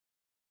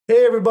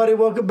Hey everybody,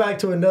 welcome back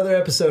to another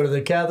episode of the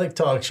Catholic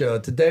Talk Show.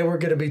 Today we're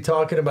going to be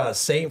talking about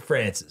Saint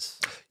Francis.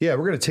 Yeah,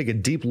 we're going to take a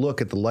deep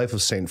look at the life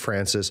of Saint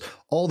Francis,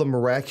 all the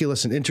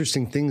miraculous and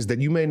interesting things that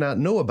you may not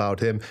know about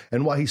him,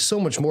 and why he's so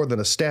much more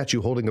than a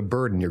statue holding a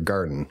bird in your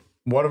garden.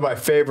 One of my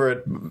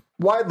favorite,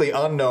 widely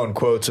unknown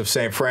quotes of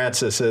Saint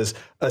Francis is,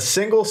 "A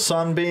single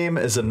sunbeam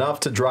is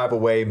enough to drive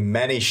away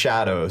many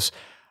shadows."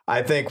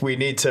 I think we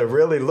need to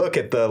really look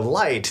at the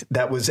light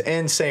that was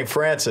in Saint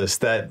Francis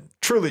that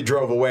truly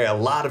drove away a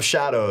lot of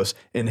shadows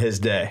in his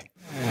day.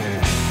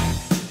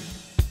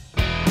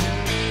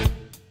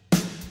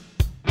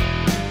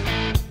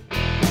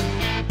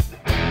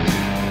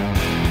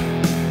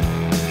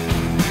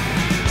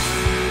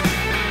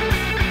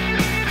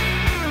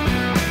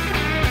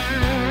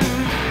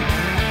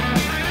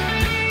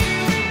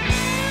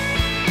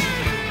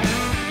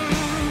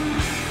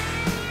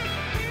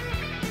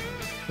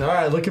 All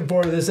right, looking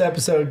forward to this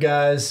episode,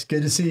 guys.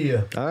 Good to see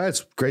you. All right,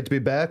 it's great to be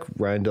back.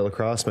 Ryan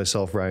Delacrosse,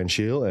 myself, Ryan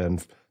Scheel,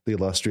 and the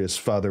illustrious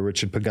Father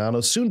Richard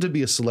Pagano, soon to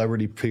be a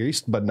celebrity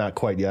priest, but not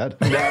quite yet.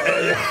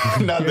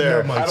 Not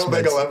there. I don't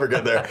think I'll ever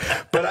get there.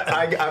 But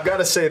I've got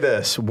to say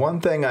this. One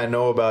thing I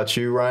know about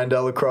you, Ryan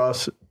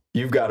Delacrosse,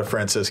 you've got a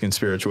Franciscan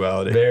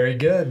spirituality. Very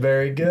good,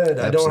 very good.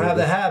 Absolutely. I don't have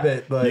the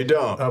habit, but you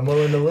don't. I'm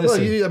willing to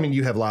listen. Well,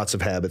 you have lots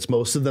of habits,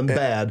 most of them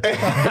bad. You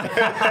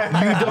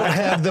don't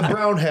have the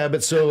brown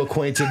habit so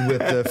acquainted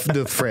with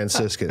the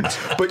Franciscans.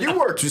 But you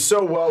worked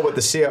so well with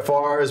the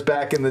CFRs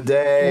back in the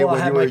day. Well,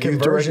 when I had you were my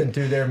conversion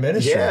through their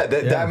ministry.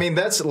 Yeah, I mean,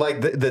 that's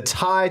like the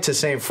tie to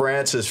St.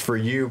 Francis for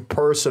you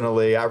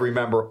personally. I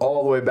remember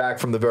all the way back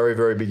from the very,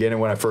 very beginning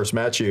when I first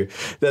met you.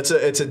 It's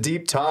a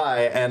deep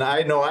tie, and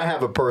I know I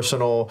have a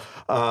personal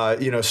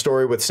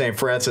story with St.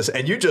 Francis,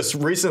 and you just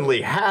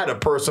recently had a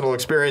personal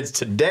experience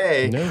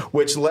today,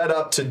 which led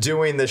up to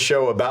doing this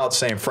show about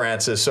St.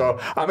 Francis. So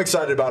I'm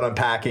excited about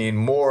unpacking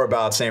more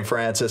about St.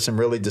 Francis and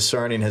really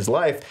discerning his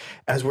life.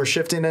 As we're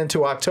shifting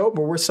into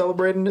October, we're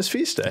celebrating his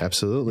feast day.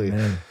 Absolutely.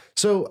 Amen.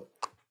 So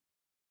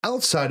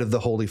outside of the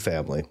Holy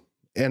Family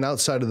and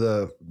outside of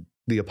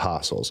the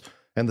apostles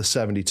and the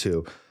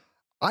 72,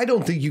 I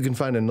don't think you can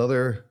find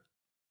another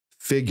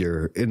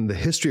figure in the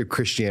history of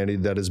Christianity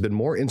that has been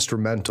more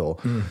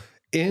instrumental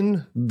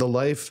in the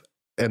life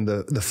and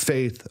the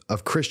faith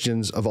of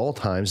Christians of all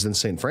times than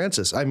St.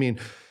 Francis. I mean,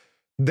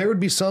 there would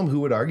be some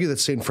who would argue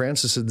that St.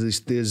 Francis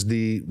is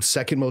the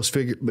second most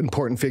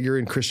important figure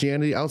in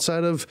Christianity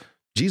outside of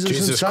Jesus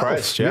himself.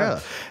 Christ, yeah.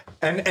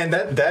 And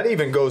that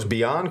even goes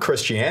beyond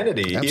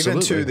Christianity. Absolutely. Even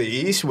to the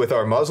East with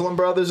our Muslim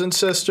brothers and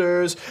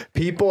sisters,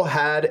 people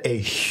had a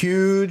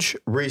huge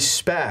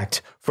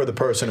respect for the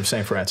person of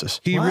St. Francis.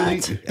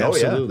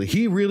 Absolutely.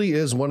 He really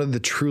is one of the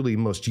truly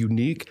most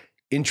unique,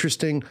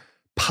 interesting,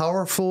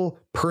 powerful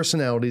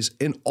personalities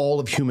in all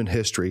of human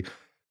history,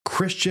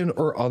 Christian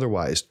or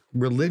otherwise,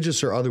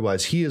 religious or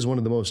otherwise. He is one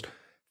of the most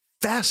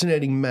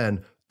fascinating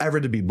men ever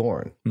to be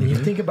born. You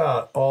think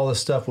about all the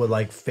stuff with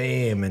like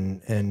fame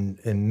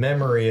and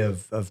memory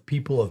of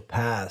people of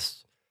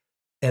past,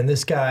 and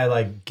this guy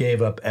like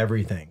gave up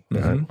everything,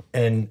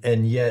 and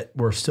yet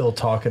we're still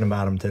talking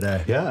about him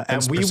today. Yeah,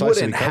 and we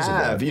wouldn't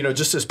have,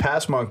 just this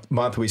past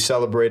month we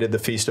celebrated the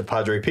feast of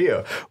Padre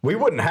Pio. We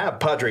wouldn't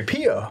have Padre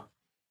Pio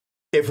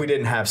if we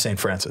didn't have St.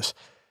 Francis.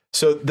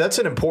 So that's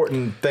an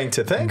important thing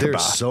to think about.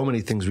 There's so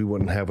many things we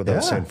wouldn't have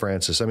without St.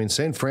 Francis. I mean,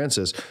 St.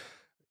 Francis,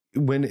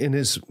 when in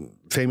his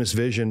famous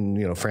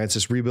vision,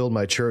 Francis, rebuild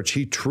my church,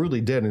 he truly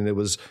did. And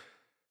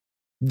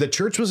the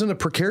church was in a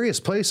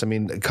precarious place. I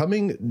mean,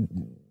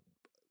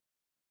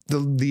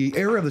 the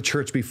era of the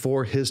church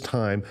before his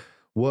time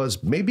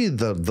was maybe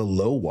the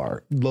low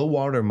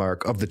water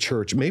mark of the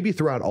church, maybe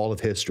throughout all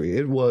of history.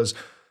 It was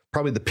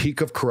probably the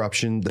peak of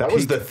corruption. That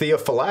was the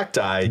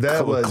Theophylacti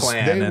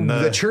clan.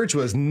 The church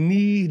was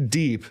knee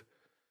deep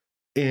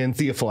in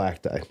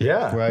Theophylacti.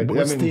 Yeah. Right.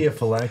 What's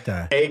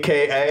Theophylacti?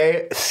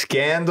 AKA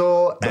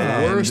scandal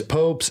and worst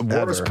popes in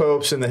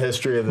the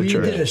history of the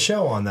church. We did a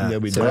show on that. Yeah,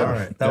 we did. All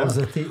right. That was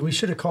we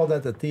should have called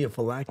that the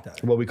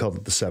Theophylacti. Well, we called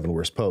it the 7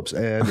 worst popes.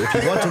 And if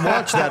you want to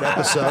watch that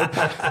episode,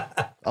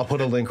 I'll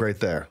put a link right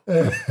there.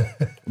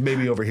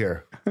 Maybe over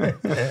here.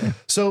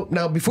 So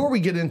now, before we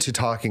get into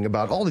talking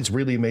about all these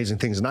really amazing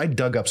things, and I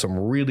dug up some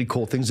really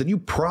cool things that you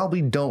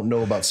probably don't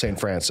know about St.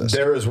 Francis.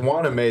 There is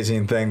one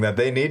amazing thing that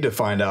they need to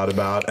find out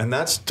about, and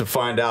that's to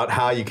find out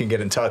how you can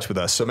get in touch with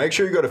us. So make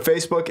sure you go to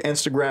Facebook,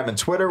 Instagram, and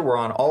Twitter. We're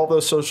on all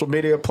those social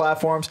media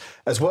platforms,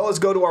 as well as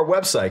go to our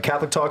website,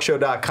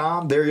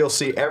 CatholicTalkShow.com. There you'll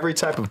see every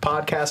type of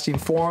podcasting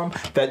forum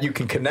that you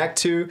can connect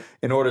to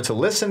in order to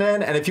listen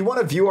in. And if you want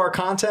to view our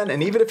content,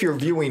 and even if you're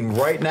viewing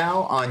right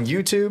now on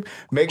YouTube,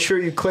 make sure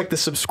you click the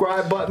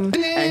subscribe button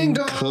and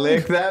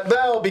click that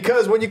bell,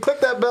 because when you click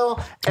that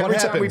bell, every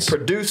time we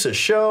produce a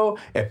show,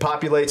 it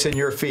populates in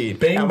your feed.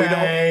 Bing,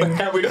 bang.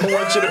 We don't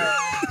want you to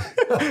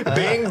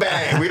Bing,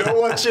 bang. We don't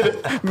want you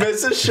to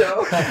miss a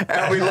show.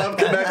 And we love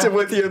connecting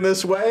with you in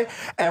this way.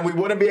 And we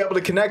wouldn't be able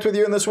to connect with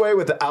you in this way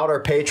without our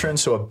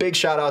patrons. So a big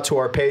shout out to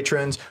our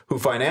patrons who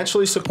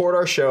financially support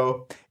our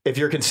show. If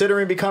you're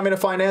considering becoming a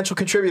financial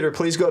contributor,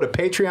 please go to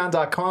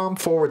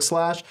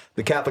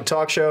patreon.com/The Catholic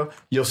Talk Show.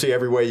 You'll see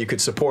every way you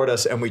could support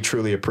us, and we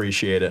truly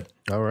appreciate it.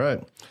 All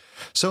right.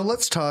 So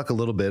let's talk a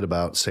little bit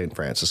about Saint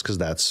Francis, because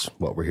that's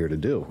what we're here to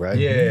do, right?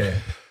 Yeah.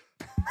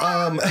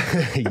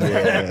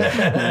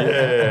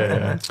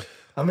 Yeah.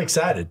 I'm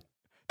excited.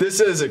 This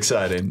is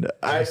exciting.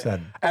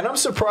 Excited. And I'm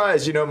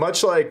surprised, you know,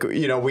 much like,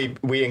 you know,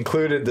 we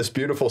included this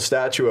beautiful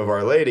statue of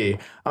Our Lady.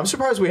 I'm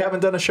surprised we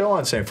haven't done a show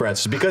on St.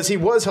 Francis, because he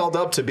was held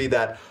up to be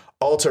that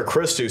alter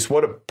Christus.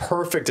 What a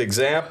perfect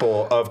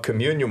example of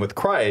communion with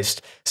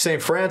Christ.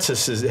 St.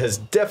 Francis has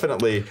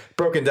definitely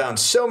broken down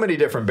so many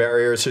different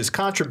barriers. His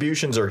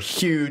contributions are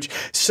huge.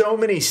 So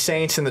many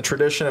saints in the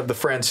tradition of the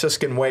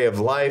Franciscan way of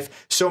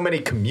life. So many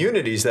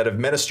communities that have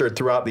ministered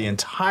throughout the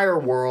entire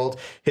world.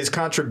 His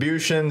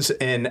contributions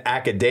in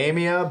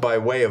academia by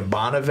way of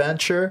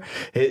Bonaventure.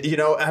 You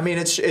know, I mean,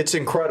 it's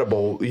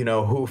incredible, you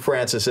know, who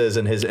Francis is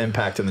and his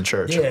impact in the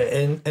church.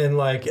 Yeah, and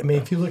like, I mean,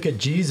 if you look at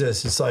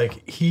Jesus, it's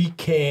like he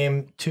came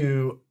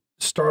to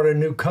start a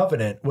new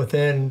covenant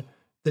within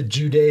the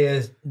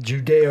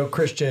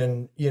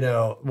Judeo-Christian, you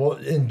know, well,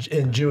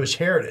 in Jewish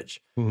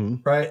heritage,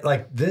 right?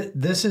 Like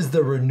this is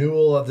the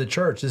renewal of the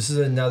church. This is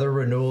another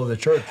renewal of the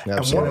church.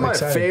 And one of my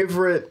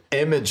favorite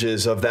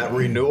images of that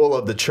renewal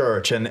of the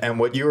church, and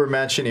what you were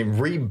mentioning,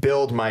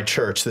 rebuild my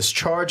church, this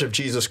charge of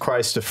Jesus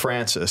Christ to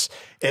Francis,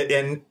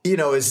 and you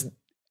know, is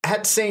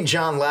at St.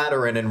 John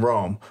Lateran in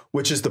Rome,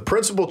 which is the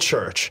principal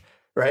church,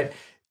 right?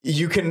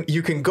 You can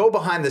go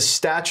behind the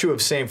statue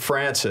of St.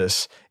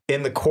 Francis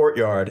in the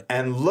courtyard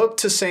and look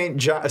to St.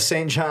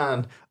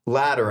 John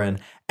Lateran,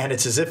 and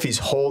it's as if he's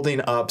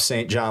holding up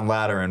St. John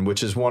Lateran,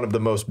 which is one of the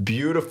most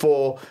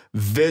beautiful,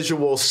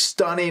 visual,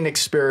 stunning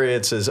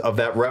experiences of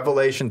that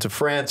revelation to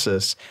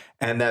Francis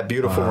and that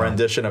beautiful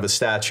rendition of a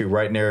statue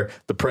right near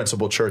the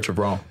principal church of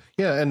Rome.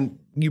 Yeah, and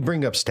you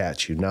bring up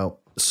statue. Now,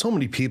 so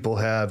many people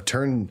have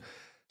turned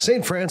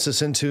St.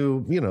 Francis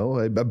into, you know,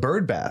 a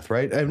bird bath,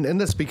 right?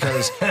 And that's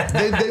because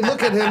they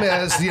look at him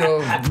as, you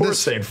know, poor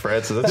St.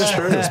 Francis. That's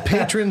true. This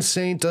patron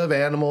saint of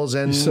animals,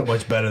 and so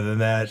much better than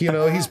that. You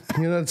know,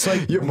 it's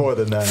like you're more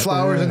than that.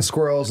 Flowers and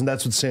squirrels, and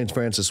that's what St.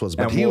 Francis was.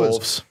 But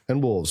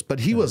and wolves.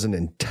 But he was an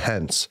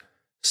intense,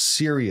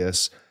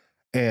 serious,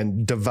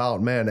 and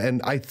devout man.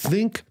 And I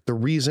think the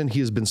reason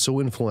he has been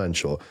so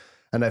influential,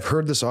 and I've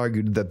heard this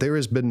argued, that there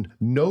has been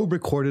no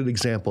recorded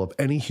example of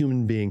any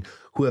human being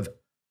who have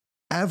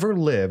ever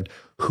lived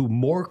who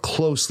more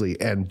closely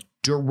and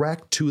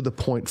direct to the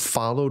point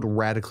followed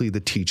radically the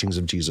teachings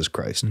of Jesus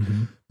Christ.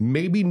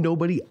 Maybe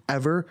nobody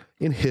ever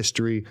in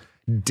history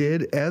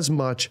did as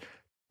much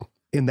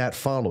in that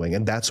following,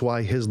 and that's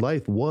why his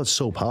life was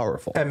so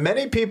powerful. And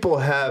many people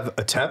have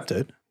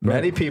attempted,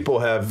 many people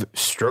have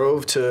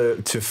strove to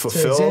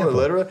fulfill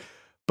literally,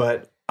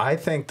 but I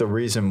think the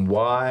reason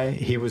why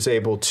he was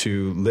able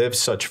to live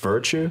such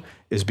virtue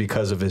is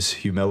because of his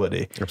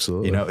humility.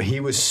 Absolutely. You know,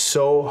 he was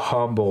so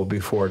humble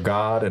before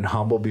God and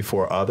humble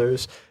before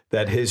others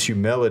that his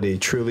humility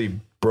truly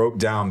broke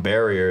down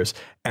barriers,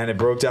 and it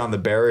broke down the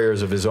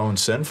barriers of his own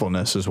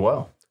sinfulness as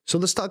well. So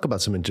let's talk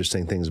about some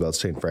interesting things about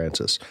St.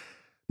 Francis.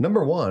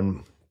 Number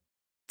one,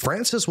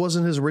 Francis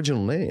wasn't his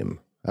original name.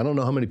 I don't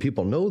know how many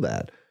people know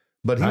that,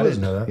 but he didn't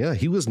know that. Yeah,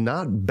 he was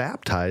not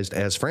baptized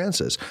as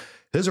Francis.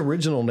 His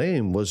original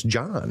name was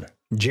John.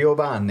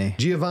 Giovanni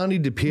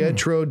di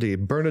Pietro di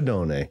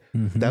Bernardone.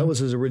 That was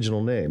his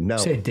original name. Now,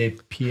 say De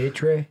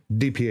Pietre?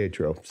 Di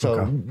Pietro.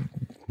 So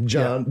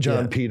John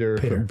Peter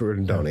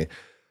Bernardone.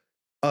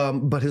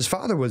 But his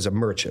father was a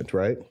merchant,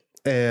 right?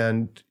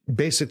 And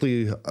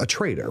basically a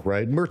trader,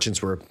 right?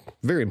 Merchants were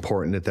very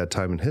important at that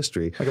time in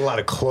history. Like a lot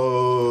of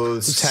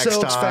clothes, textiles,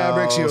 silks,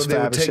 fabrics. You know, they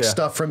would take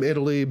stuff from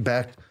Italy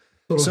back.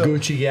 Little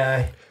Gucci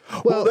guy.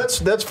 Well,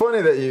 that's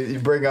funny that you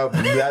bring up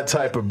that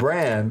type of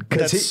brand,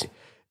 because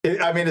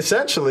I mean,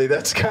 essentially,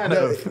 that's kind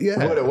of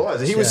what it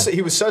was.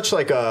 He was such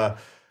like a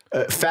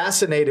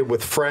fascinated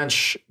with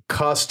French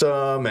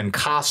custom and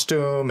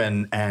costume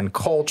and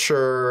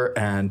culture,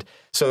 and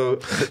so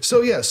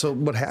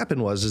what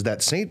happened was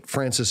that Saint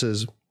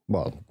Francis's,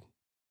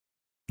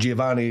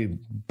 Giovanni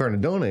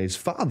Bernardone's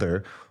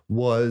father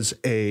was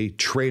a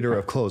trader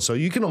of clothes. So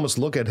you can almost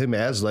look at him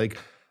as like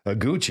a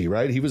Gucci,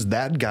 right? He was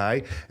that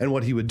guy. And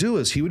what he would do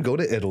is he would go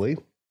to Italy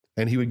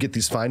and he would get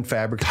these fine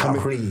fabrics,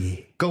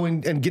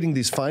 going and getting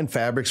these fine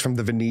fabrics from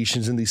the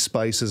Venetians and these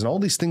spices and all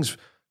these things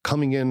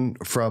coming in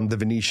from the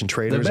Venetian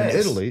traders in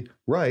Italy,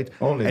 right?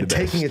 And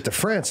taking it to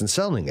France and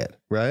selling it,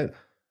 right?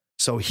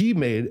 So he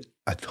made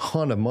a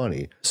ton of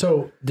money.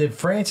 So did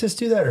Francis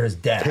do that, or his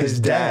dad? His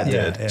dad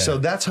did. Yeah. So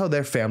that's how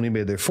their family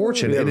made their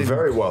fortune. They were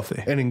very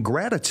wealthy. And in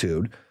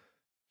gratitude,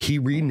 he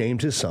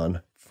renamed his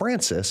son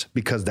Francis,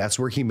 because that's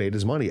where he made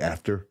his money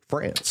after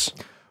France.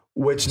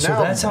 which So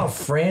now that's how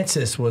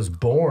Francis was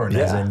born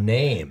as a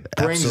name.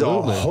 brings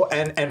Absolutely. a whole,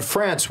 and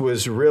France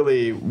was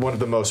really one of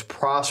the most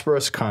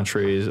prosperous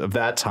countries of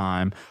that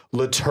time,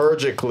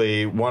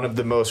 liturgically one of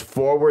the most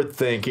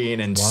forward-thinking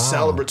and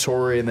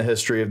celebratory in the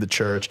history of the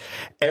church.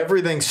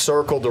 Everything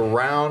circled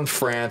around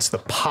France, the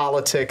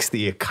politics,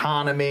 the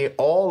economy,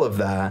 all of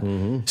that.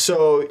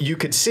 So you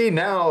could see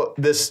now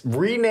this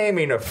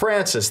renaming of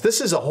Francis,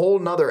 this is a whole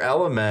nother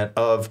element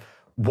of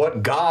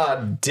what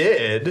God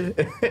did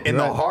in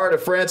the heart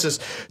of Francis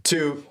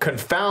to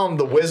confound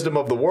the wisdom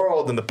of the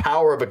world and the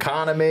power of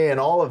economy and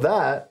all of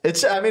that.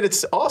 It's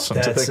awesome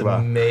to think about.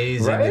 That's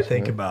amazing to Right?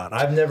 think about.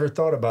 I've never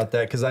thought about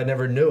that because I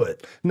never knew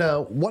it.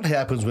 Now, what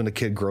happens when a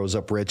kid grows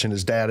up rich and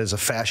his dad is a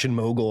fashion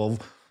mogul?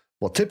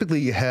 Well,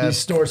 typically you have... He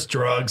snorts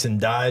drugs and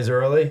dies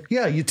early.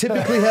 Yeah, you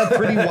typically have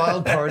pretty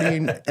wild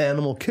partying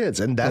animal kids.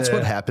 And that's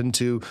what happened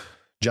to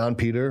John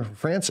Peter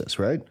Francis,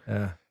 right?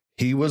 Yeah.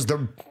 He was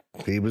the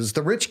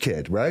rich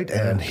kid, right?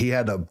 And he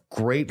had a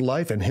great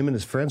life, and him and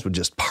his friends would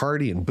just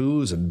party and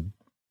booze and,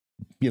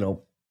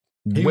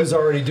 He was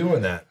already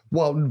doing that.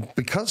 well,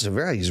 because of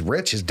he's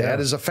rich. His dad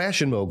is a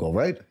fashion mogul,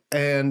 right?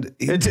 And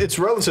It's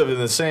relative in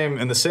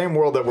the same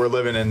world that we're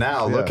living in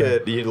now. Look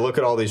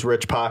at all these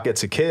rich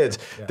pockets of kids.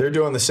 They're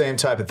doing the same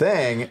type of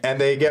thing,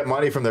 and they get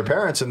money from their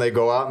parents, and they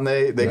go out and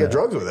they get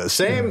drugs with it.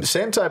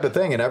 Same type of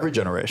thing in every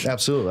generation.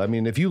 absolutely. I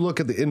mean, if you look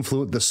at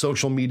the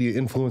social media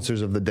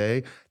influencers of the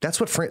day, that's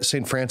what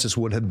Saint Francis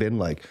would have been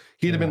like.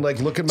 He'd have been like,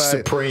 look at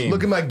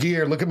my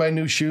gear, look at my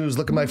new shoes,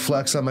 look at my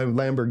flex on my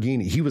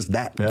Lamborghini. He was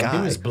that guy.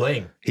 He was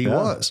bling. He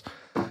was.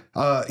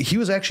 He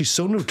was actually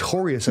so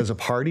notorious as a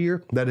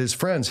partier that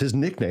his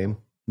nickname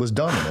was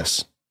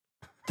Dominus.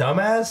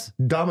 Dumbass?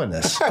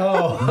 Dominus.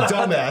 Oh.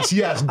 Dumbass.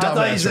 Yes, dumbass. I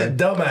thought you said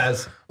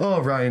dumbass.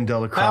 Oh, Ryan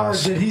Howard,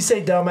 Delacroix. did he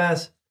say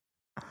dumbass?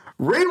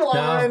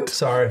 Rewind. No,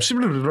 sorry.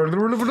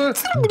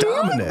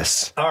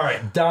 Dominus. All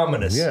right,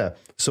 Dominus. Yeah.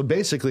 So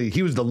basically,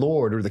 he was the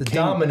lord or the king.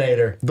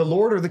 Dominator. The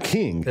lord or the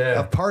king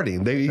of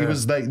partying. He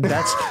was like,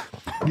 that's,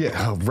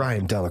 oh,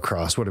 Ryan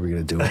Delacroix. What are we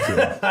going to do with you?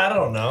 I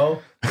don't know.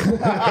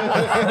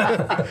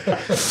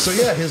 So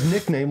yeah, his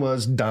nickname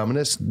was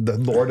Dominus, the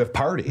Lord of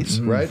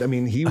Parties, right? I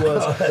mean, he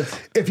was,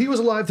 if he was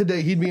alive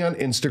today, he'd be on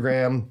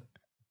Instagram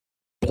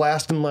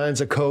blasting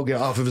lines of coke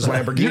off of his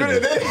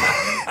Lamborghini.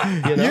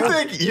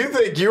 You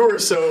think you were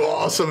so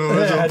awesome in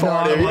the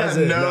party?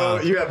 No,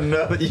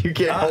 You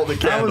can't hold a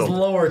candle. I was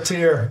lower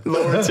tier.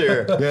 Lower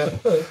tier. Yeah.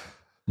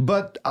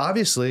 But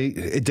obviously,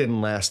 it didn't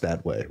last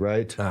that way,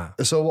 right?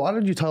 So why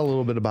don't you tell a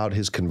little bit about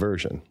his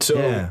conversion?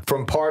 So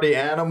from party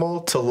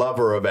animal to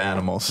lover of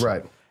animals.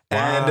 Right.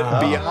 And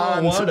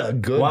beyond. What a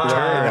good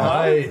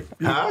turn.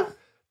 Huh?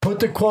 Put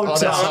the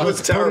quotes out. that was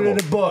Put terrible. it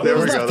in a book. There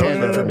we go. Put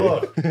it in a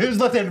book. Here's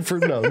nothing for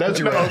that's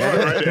your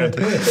right.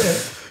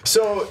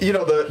 So,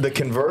 the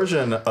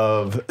conversion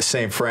of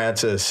Saint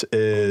Francis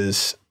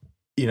is,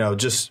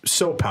 just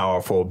so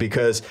powerful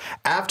because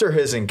after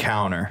his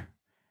encounter,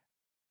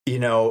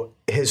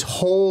 his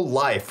whole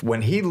life,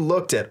 when he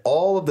looked at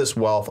all of this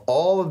wealth,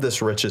 all of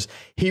this riches,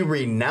 he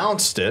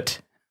renounced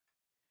it.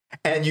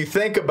 And you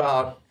think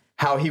about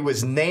how he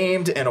was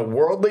named in a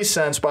worldly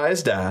sense by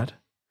his dad.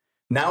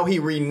 Now he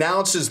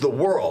renounces the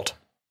world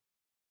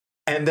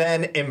and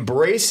then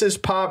embraces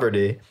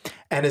poverty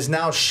and is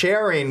now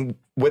sharing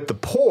with the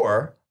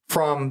poor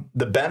from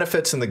the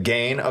benefits and the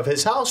gain of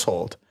his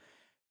household.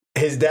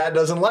 His dad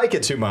doesn't like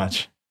it too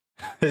much.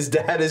 His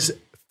dad is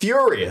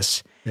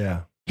furious.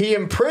 Yeah. He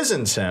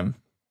imprisons him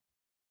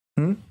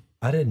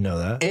I didn't know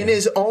that. in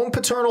his own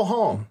paternal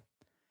home.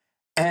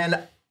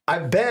 And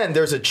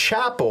there's a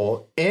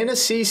chapel in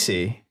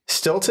Assisi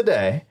still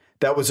today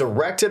that was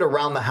erected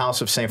around the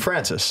house of St.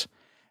 Francis.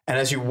 And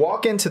as you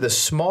walk into this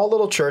small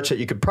little church that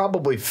you could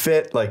probably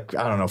fit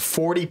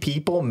 40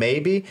 people,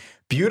 maybe,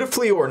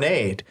 beautifully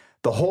ornate,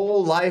 the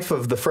whole life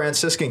of the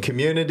Franciscan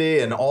community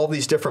and all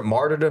these different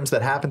martyrdoms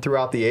that happened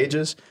throughout the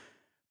ages.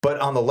 But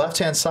on the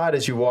left-hand side,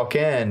 as you walk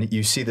in,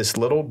 you see this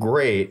little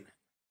grate,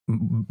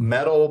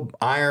 metal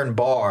iron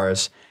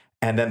bars,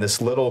 and then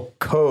this little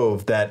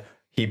cove that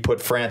he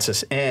put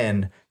Francis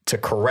in to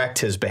correct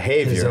his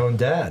behavior. His own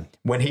dad.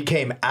 When he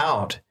came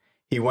out,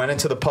 he went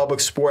into the public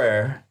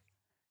square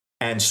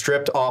and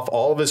stripped off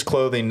all of his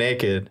clothing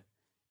naked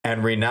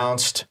and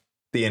renounced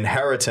the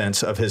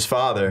inheritance of his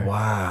father.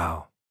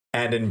 Wow.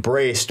 And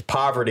embraced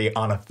poverty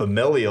on a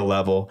familial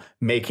level,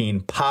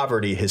 making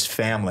poverty his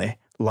family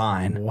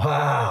line.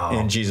 Wow.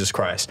 In Jesus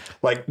Christ.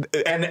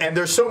 And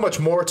there's so much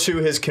more to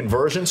his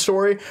conversion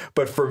story.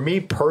 But for me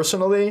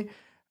personally,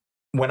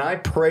 when I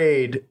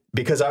prayed,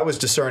 because I was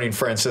discerning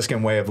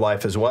Franciscan way of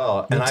life as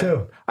well. Me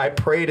too. I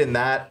prayed in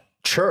that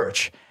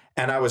church.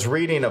 And I was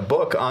reading a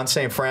book on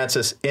St.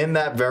 Francis in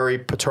that very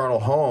paternal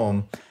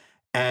home.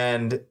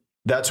 And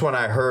that's when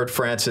I heard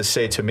Francis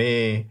say to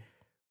me,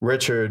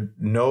 Richard,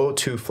 no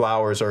two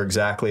flowers are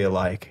exactly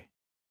alike.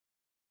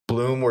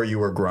 Bloom where you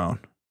were grown.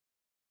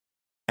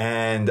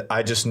 And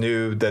I just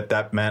knew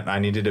that meant I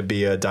needed to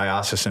be a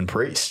diocesan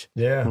priest.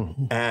 Yeah.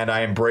 And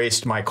I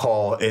embraced my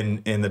call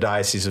in the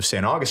Diocese of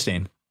St.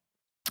 Augustine.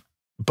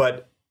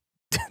 But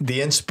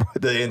the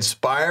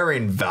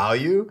inspiring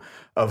value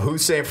of who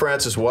Saint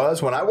Francis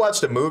was. When I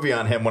watched a movie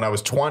on him when I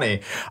was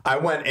 20, I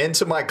went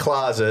into my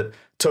closet,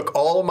 took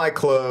all of my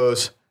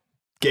clothes,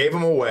 gave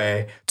them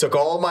away, took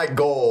all of my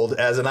gold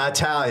as an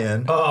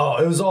Italian. Oh,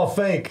 it was all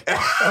fake.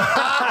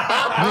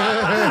 I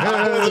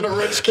wasn't a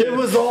rich kid. It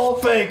was all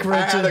fake, Richard.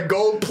 I had a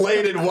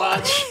gold-plated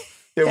watch.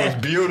 It was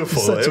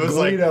beautiful. It was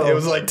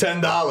like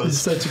 $10. He's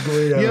such a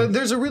Guido. Yeah,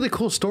 there's a really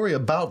cool story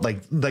about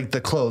like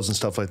the clothes and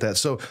stuff like that.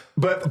 So,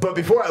 but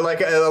before,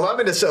 allow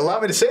me to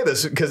say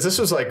this, because this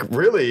was like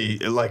really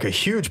like a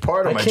huge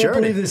part of my journey. I can't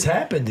believe this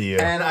happened to you.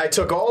 And I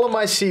took all of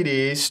my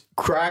CDs,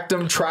 cracked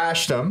them,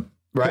 trashed them.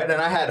 Right,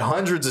 and I had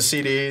hundreds of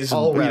CDs.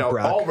 All rap,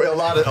 a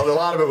lot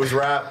of it was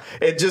rap.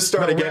 It just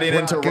started getting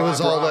into rock. It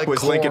was all like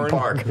was Linkin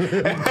Park.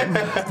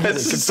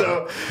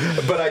 So,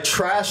 but I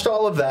trashed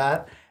all of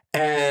that,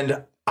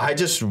 and I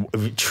just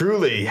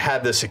truly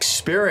had this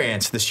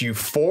experience, this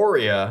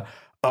euphoria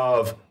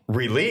of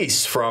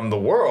release from the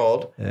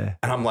world. Yeah.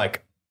 And I'm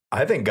like,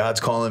 I think God's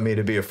calling me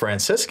to be a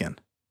Franciscan.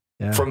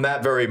 Yeah. From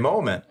that very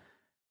moment.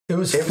 It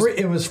was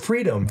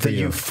freedom for the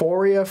you.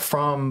 Euphoria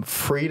from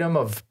freedom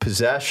of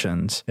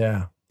possessions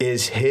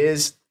is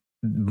his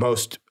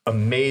most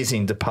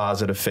amazing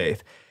deposit of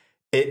faith.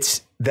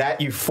 It's that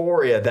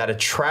euphoria that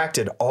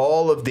attracted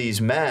all of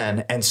these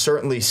men, and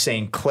certainly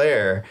St.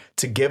 Clair,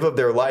 to give of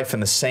their life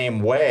in the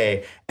same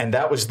way. And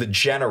that was the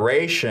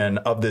generation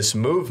of this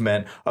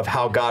movement of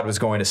how God was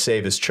going to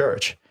save his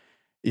church.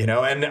 You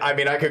know, and I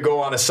mean, I could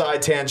go on a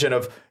side tangent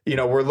of, you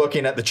know, we're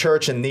looking at the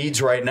church and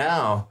needs right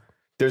now.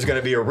 There's going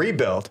to be a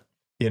rebuild,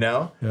 you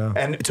know,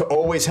 and to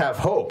always have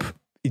hope.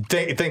 You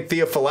think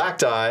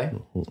Theophylacti,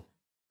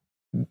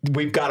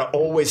 we've got to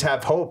always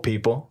have hope,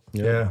 people.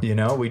 Yeah. You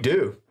know, we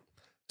do.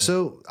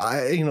 So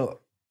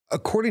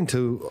according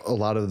to a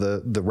lot of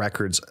the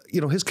records, you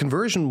know, his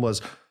conversion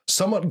was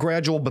somewhat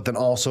gradual, but then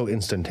also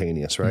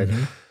instantaneous, right?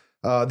 Mm-hmm.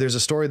 There's a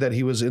story that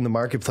he was in the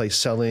marketplace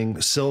selling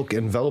silk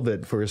and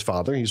velvet for his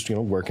father. He's, you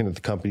know, working at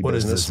the company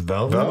business. What is this,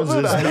 velvet?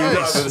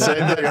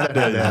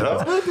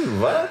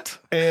 What?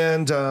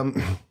 And,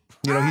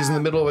 you know, he's in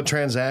the middle of a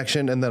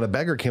transaction, and then a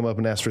beggar came up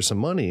and asked for some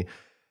money.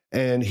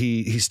 And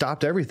he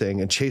stopped everything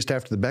and chased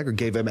after the beggar,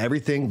 gave him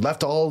everything,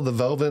 left all the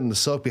velvet and the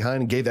silk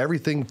behind, and gave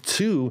everything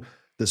to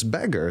this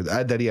beggar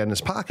that he had in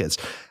his pockets.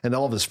 And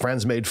all of his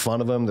friends made fun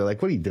of him. They're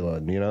like, what are you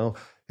doing? You know,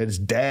 and his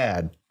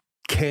dad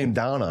came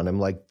down on him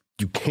like,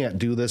 you can't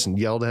do this, and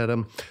yelled at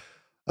him.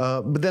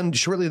 But then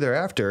shortly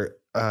thereafter,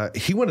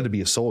 he wanted to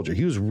be a soldier.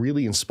 He was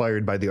really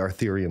inspired by the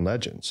Arthurian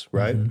legends,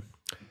 right? Mm-hmm.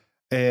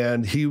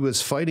 And he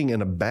was fighting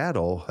in a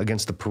battle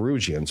against the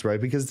Perugians, right?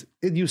 Because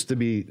it used to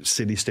be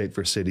city-state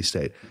for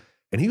city-state.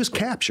 And he was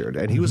captured,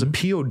 and he was a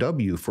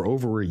POW for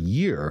over a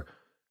year,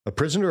 a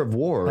prisoner of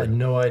war. I had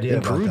no idea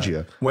in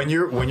Perugia. When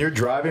you're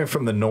driving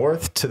from the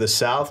north to the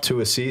south to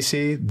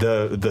Assisi,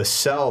 the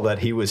cell that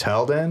he was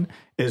held in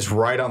is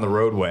right on the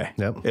roadway.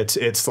 Yep.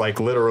 It's like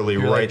literally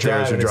right there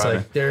as you're driving.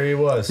 Like, there he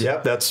was.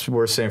 Yep, that's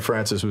where St.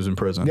 Francis was in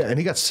prison. Yeah, and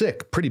he got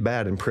sick pretty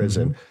bad in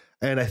prison. Mm-hmm.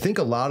 And I think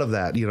a lot of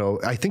that, you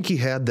know, I think he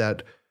had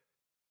that.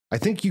 I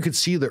think you could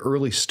see the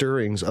early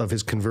stirrings of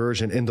his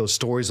conversion in those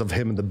stories of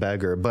him and the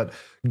beggar. But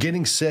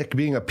getting sick,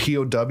 being a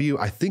POW,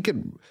 I think it,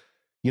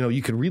 you know,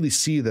 you could really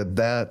see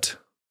that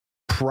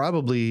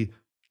probably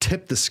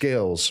tipped the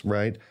scales,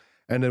 right?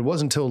 And it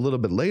wasn't until a little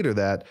bit later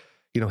that,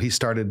 you know, he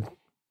started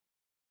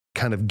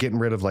kind of getting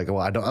rid of like,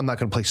 well, I'm not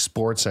going to play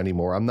sports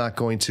anymore. I'm not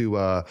going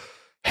to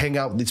hang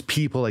out with these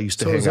people I used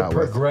to hang out with. So it was a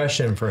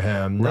progression for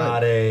him,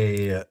 not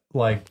a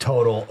like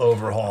total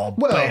overhaul.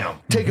 Well, bam.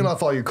 Taking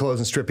off all your clothes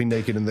and stripping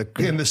naked in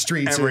the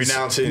streets and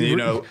renouncing, you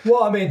know.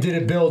 Well, I mean, did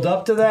it build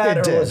up to that,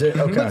 it or did. was it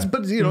okay?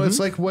 But you know, it's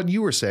like what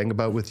you were saying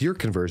about with your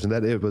conversion,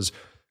 that it was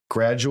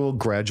gradual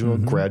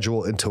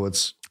until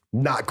it's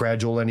not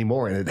gradual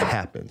anymore, and it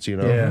happens. You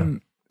know.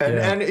 Yeah.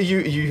 And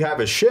you have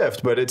a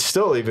shift, but it's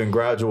still even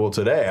gradual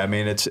today. I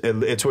mean, it's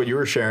what you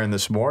were sharing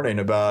this morning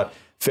about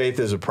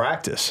faith as a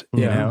practice,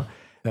 you know.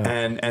 Yeah.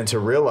 And to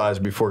realize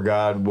before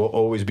God will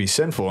always be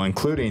sinful,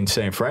 including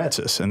St.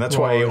 Francis. And that's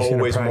why he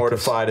always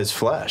mortified his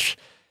flesh.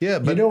 Yeah,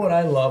 but you know what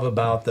I love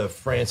about the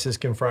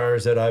Franciscan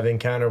friars that I've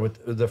encountered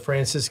with the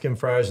Franciscan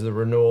friars of the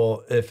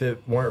Renewal, if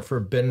it weren't for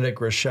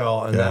Benedict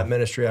Rochelle and that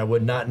ministry, I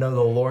would not know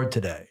the Lord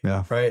today.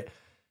 Yeah. Right.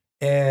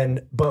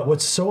 But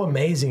what's so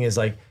amazing is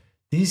like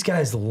these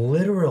guys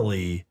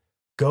literally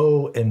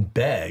go and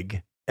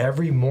beg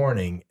every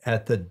morning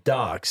at the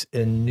docks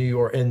in New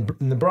York, in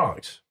the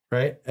Bronx.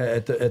 Right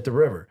at the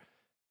river,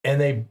 and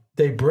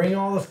they bring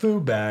all the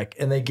food back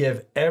and they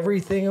give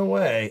everything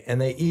away and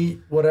they eat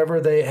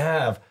whatever they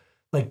have.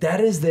 Like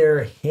that's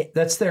their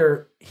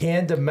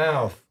hand to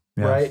mouth,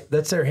 right?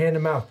 That's their hand to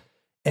mouth,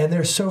 and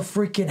they're so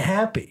freaking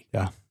happy.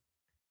 Yeah,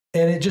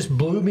 and it just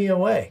blew me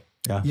away.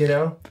 Yeah, you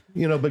know.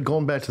 But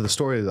going back to the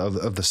story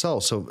of the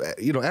cell, so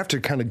you know, after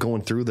kind of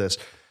going through this,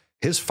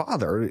 his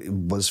father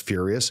was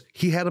furious.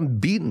 He had him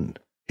beaten.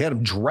 He had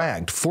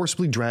him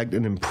forcibly dragged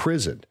and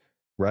imprisoned.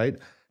 Right.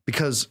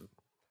 Because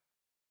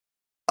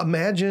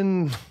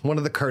imagine one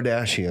of the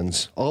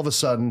Kardashians all of a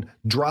sudden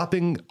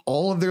dropping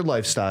all of their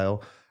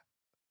lifestyle,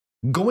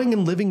 going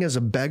and living as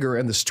a beggar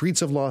in the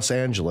streets of Los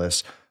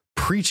Angeles,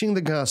 preaching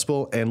the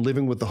gospel and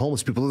living with the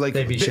homeless people. Like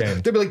they'd be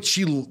ashamed. They'd be like,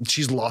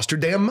 she's lost her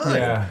damn mind.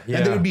 Yeah.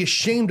 And they would be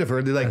ashamed of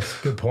her. They're like, That's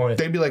a good point.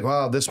 They'd be like,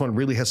 wow, this one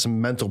really has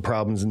some mental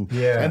problems. And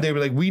they'd be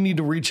like, we need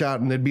to reach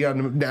out, and they'd be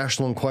on the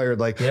National Enquirer,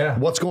 like,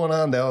 what's going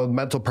on? They all have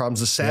mental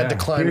problems, the sad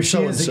decline of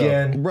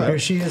so-and-so. Right. Here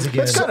she is again.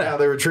 That's kind of how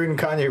they were treating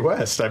Kanye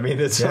West. I mean,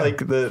 it's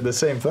like the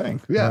same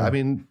thing. Yeah, I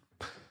mean,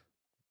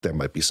 there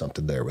might be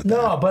something there with that.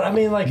 No, but I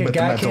mean, like a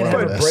guy can't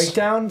have a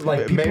breakdown.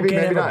 Like people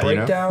can't have a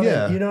breakdown.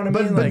 Yeah. You know what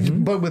I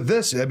mean? But with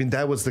this, I mean,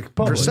 that was the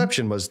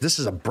perception was this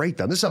is a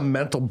breakdown. This is a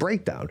mental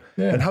breakdown.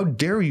 Yeah. And how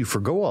dare you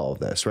forgo all of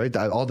this, right?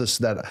 All this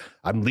that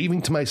I'm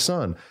leaving to my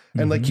son.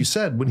 And like you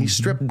said, when he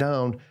stripped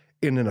down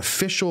in an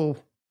official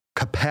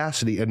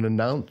capacity and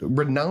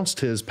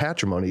renounced his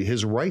patrimony,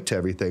 his right to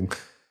everything,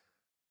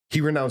 he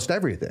renounced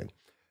everything.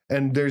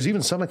 And there's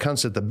even some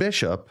accounts that the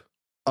bishop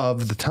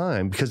of the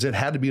time, because it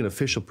had to be an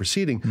official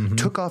proceeding,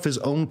 took off his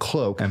own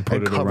cloak and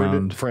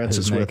covered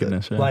Francis with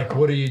it. Yeah. Like,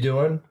 what are you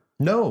doing?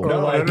 No,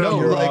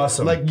 you're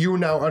awesome. Like you're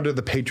now under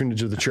the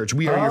patronage of the church.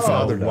 We are your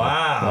father now.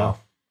 Wow.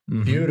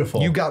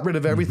 Beautiful. You got rid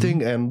of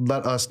everything and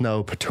let us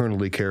now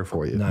paternally care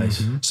for you.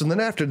 Nice. So then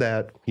after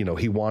that,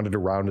 he wandered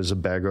around as a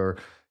beggar.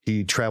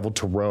 He traveled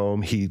to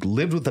Rome. He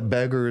lived with the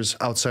beggars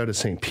outside of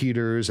St.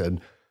 Peter's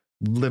and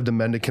lived a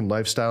mendicant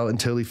lifestyle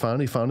until he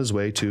finally found his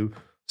way to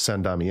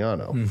San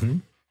Damiano.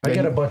 I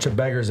got a bunch of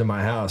beggars in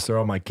my house. They're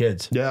all my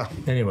kids. Yeah.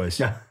 Anyways,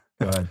 go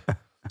ahead.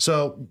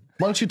 So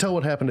why don't you tell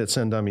what happened at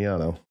San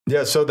Damiano?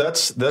 Yeah, so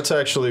that's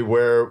actually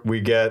where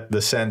we get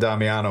the San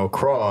Damiano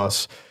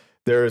cross.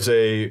 There's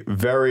a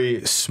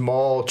very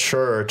small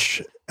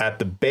church at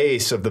the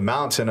base of the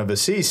mountain of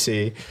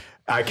Assisi.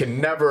 I can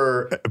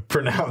never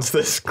pronounce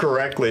this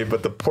correctly,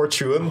 but the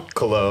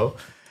Porciuncolo.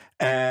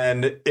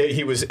 And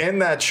he was in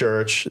that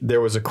church.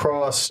 There was a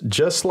cross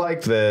just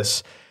like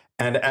this.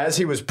 And as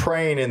he was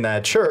praying in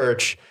that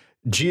church,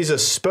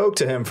 Jesus spoke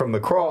to him from the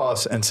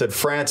cross and said,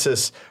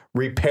 Francis,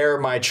 repair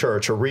my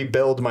church or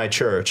rebuild my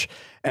church.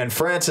 And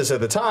Francis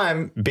at the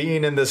time,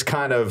 being in this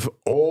kind of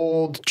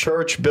old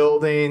church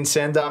building,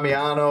 San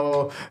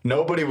Damiano,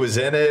 nobody was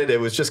in it. It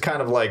was just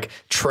kind of like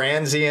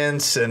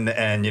transients and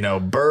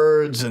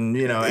birds and,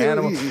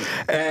 animals.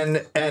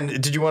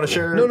 And did you want to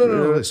share? No,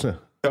 listen.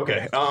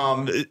 Okay.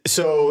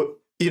 So,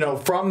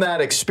 from that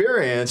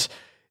experience,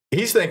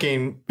 he's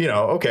thinking,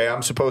 okay,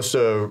 I'm supposed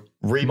to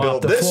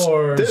rebuild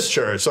this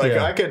church. Like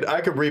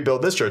I could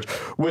rebuild this church,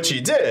 which he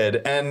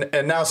did.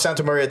 And now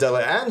Santa Maria delle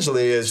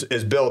Angeli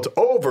is built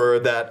over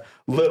that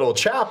little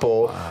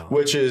chapel,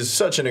 which is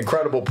such an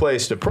incredible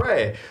place to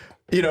pray.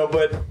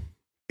 But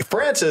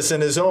Francis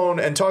in his own,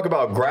 and talk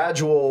about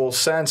gradual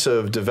sense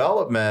of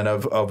development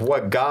of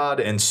what God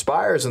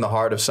inspires in the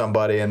heart of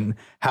somebody and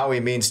how he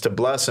means to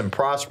bless and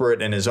prosper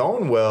it in his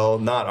own will,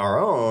 not our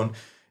own.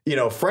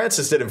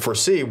 Francis didn't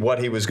foresee what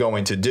he was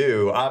going to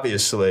do,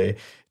 obviously,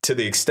 to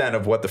the extent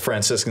of what the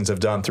Franciscans have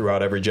done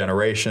throughout every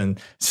generation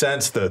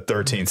since the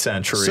 13th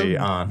century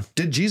on.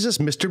 Did Jesus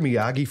Mr.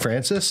 Miyagi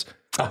Francis?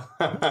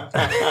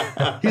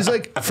 He's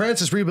like,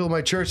 Francis, rebuild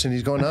my church, and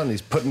he's going on and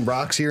he's putting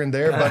rocks here and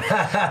there,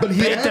 but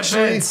he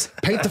actually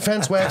paint the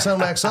fence, wax on,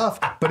 wax off,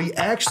 but he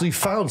actually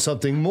found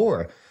something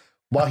more.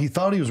 While he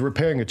thought he was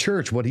repairing a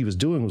church, what he was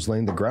doing was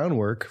laying the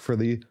groundwork for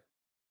the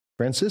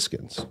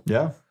Franciscans.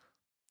 Yeah.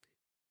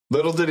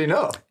 Little did he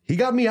know. He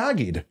got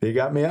Miyagi'd. He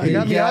got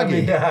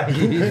Miyagi.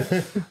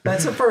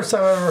 That's the first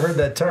time I ever heard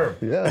that term.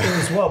 Yeah. It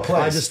was well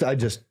placed. I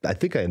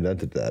think I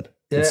invented that.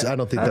 Yeah, I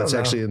don't think that's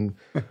actually in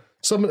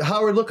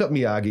Howard, look up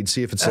Miyagi,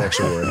 see if it's an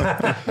actual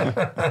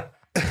word.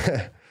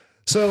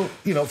 So,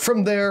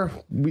 from there,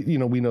 we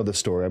know the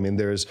story. I mean,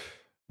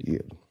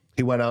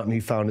 he went out and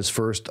he found his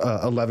first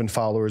 11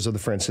 followers of the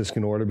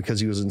Franciscan order because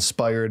he was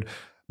inspired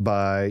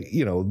by,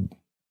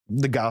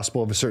 the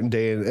gospel of a certain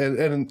day,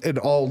 and it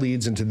all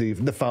leads into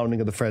the founding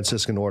of the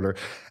Franciscan order.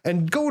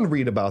 And go and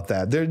read about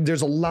that.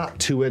 There's a lot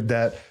to it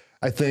that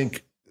I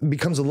think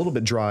becomes a little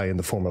bit dry in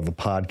the form of a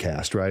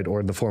podcast, right? Or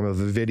in the form of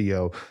a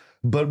video.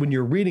 But when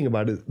you're reading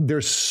about it,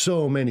 there's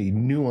so many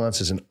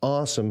nuances and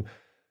awesome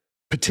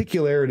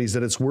particularities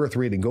that it's worth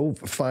reading. Go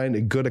find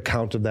a good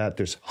account of that.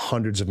 There's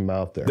hundreds of them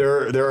out there.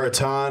 There are a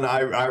ton.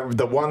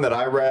 The one that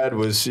I read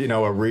was,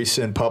 a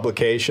recent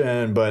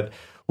publication, but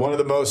one of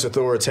the most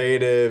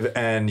authoritative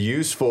and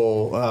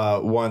useful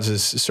ones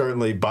is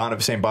certainly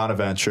St.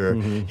 Bonaventure.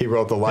 He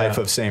wrote The Life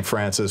of St.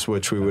 Francis,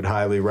 which we would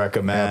highly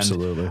recommend.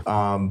 Absolutely.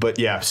 But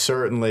yeah,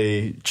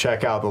 certainly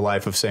check out The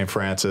Life of St.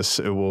 Francis.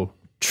 It will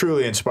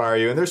truly inspire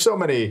you. And there's so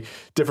many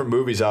different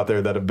movies out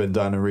there that have been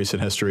done in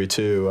recent history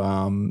too,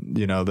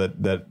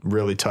 that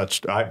really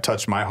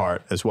touched my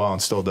heart as well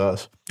and still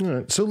does. All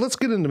right. So let's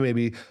get into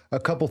maybe a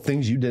couple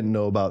things you didn't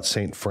know about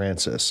St.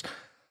 Francis.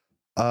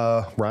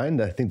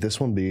 Ryan, I think this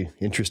one would be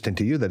interesting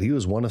to you, that he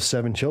was one of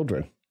 7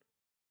 children.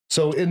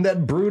 So in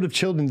that brood of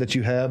children that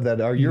you have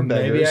that are your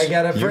beggars, maybe I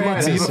got a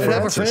Francis. You might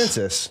have a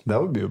Francis. That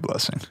would be a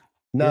blessing.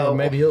 Now,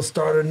 maybe he'll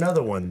start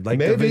another one, like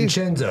the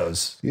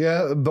Vincenzo's.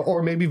 Yeah,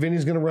 or maybe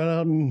Vinny's going to run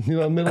out in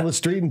the middle of the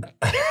street and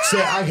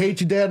say, "I hate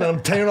you, Dad, and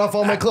I'm tearing off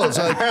all my clothes."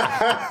 Like,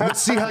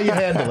 let's see how you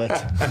handle it.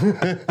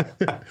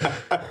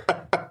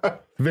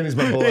 Vinny's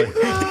my boy.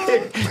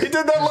 He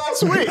did that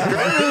last week,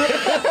 right?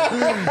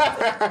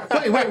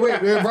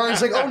 wait.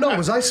 Ryan's like, "Oh no,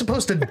 was I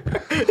supposed to?"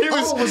 He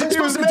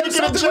was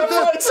making a Jeff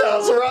Wright's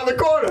house around the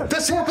corner.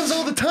 This happens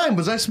all the time.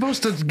 Was I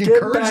supposed to Get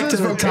encourage back to this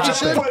the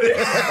vocation? topic.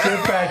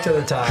 Get back to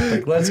the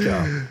topic. Let's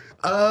go.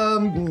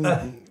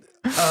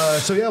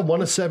 So yeah,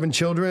 1 of 7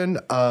 children.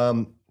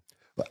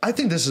 I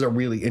think this is a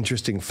really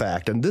interesting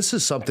fact, and this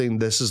is something.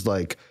 This is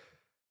like,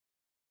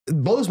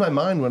 it blows my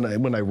mind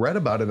when I read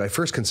about it. And I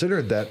first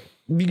considered that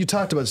you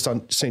talked about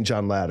St.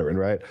 John Lateran,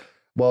 right?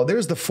 Well,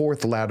 there's the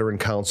 4th Lateran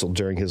Council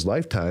during his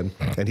lifetime,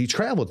 and he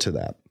traveled to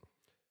that.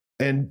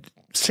 And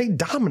St.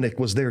 Dominic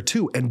was there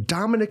too. And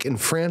Dominic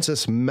and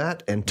Francis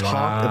met and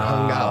talked and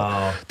hung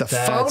out. The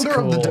founder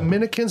of the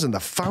Dominicans and the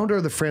founder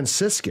of the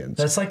Franciscans.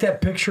 That's like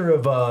that picture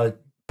of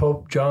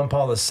Pope John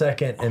Paul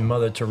II and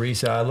Mother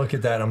Teresa. I look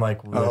at that and I'm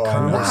like, the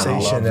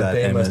conversation that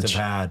they must have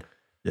had.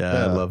 Yeah,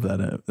 I love that.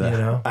 You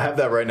know? I have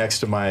that right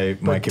next to my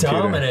computer.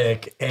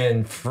 Dominic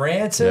and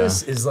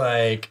Francis is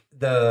like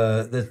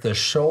the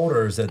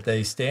shoulders that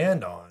they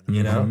stand on,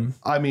 you know?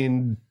 I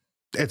mean,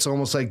 it's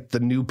almost like the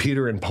new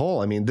Peter and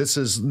Paul. I mean, this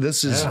is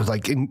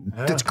like,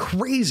 it's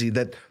crazy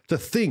that to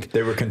think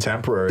they were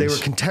contemporaries. They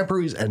were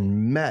contemporaries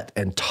and met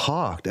and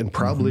talked and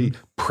probably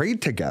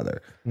prayed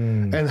together.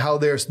 And how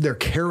their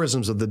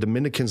charisms of the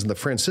Dominicans and the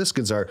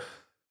Franciscans are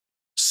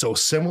so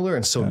similar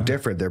and so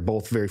different. They're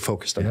both very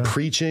focused on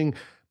preaching,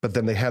 but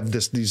then they have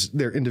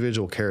their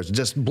individual charisms. It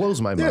just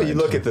blows my mind. You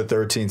look at the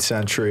 13th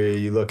century,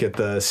 you look at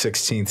the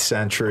 16th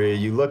century,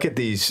 you look at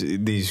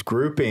these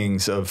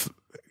groupings of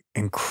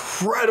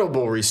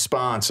incredible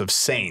response of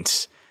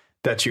saints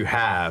that you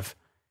have.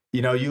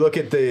 You know, you look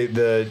at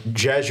the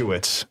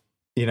Jesuits,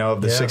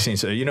 of the 16th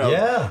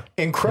century,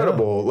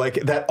 incredible. Like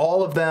that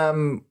all of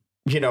them,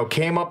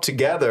 came up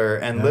together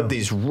and lived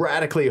these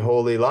radically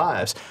holy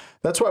lives.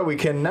 That's why we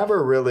can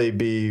never really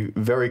be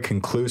very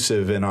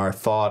conclusive in our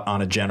thought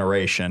on a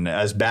generation,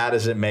 as bad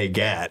as it may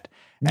get.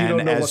 You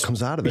don't know what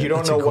comes out of it. You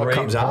don't know what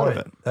comes out of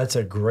it. That's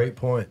a great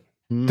point.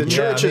 The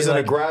church is in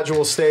a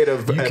gradual state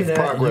of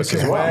progress. You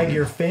can wag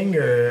your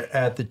finger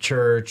at the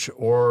church,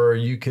 or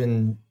you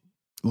can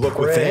look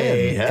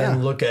within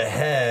and look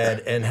ahead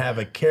and have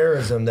a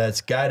charism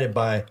that's guided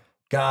by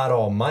God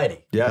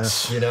Almighty.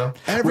 Yes.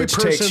 Which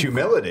takes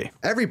humility.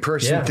 Every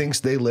person thinks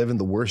they live in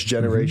the worst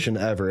generation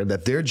ever, and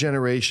that their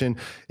generation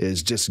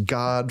is just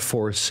God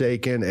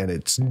forsaken, and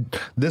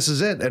this is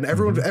it. And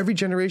every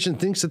generation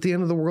thinks that the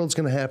end of the world is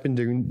going to happen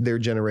during their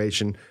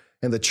generation,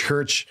 and the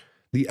church,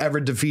 the ever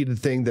defeated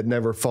thing that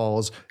never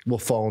falls, will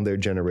fall in their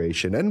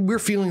generation. And we're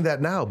feeling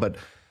that now, but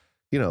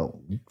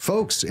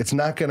folks, it's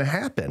not going to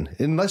happen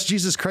unless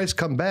Jesus Christ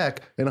come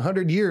back in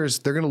 100 years.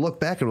 They're going to look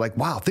back and be like,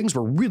 wow, things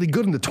were really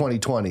good in the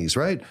 2020s,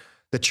 right?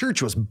 The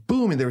church was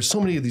booming. There were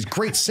so many of these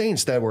great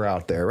saints that were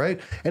out there,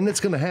 right? And it's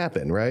going to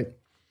happen, right?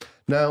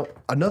 Now,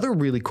 another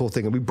really cool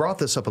thing, and we brought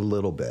this up a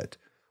little bit,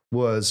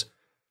 was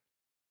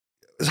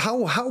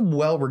how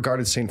well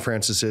regarded Saint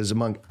Francis is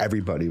among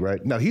everybody,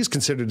 right? Now, he's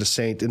considered a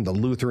saint in the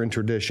Lutheran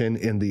tradition,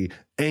 in the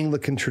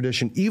Anglican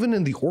tradition, even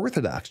in the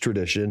Orthodox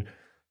tradition.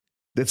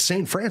 That's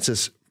Saint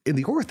Francis in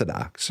the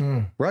Orthodox,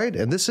 right?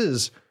 And this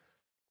is,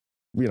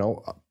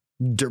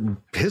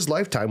 his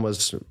lifetime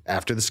was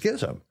after the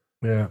schism.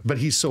 Yeah. But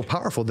he's so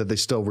powerful that they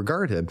still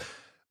regard him.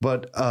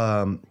 But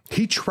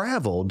he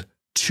traveled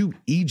to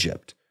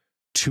Egypt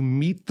to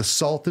meet the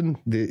Sultan,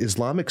 the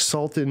Islamic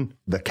Sultan,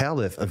 the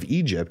Caliph of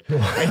Egypt,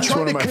 and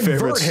try to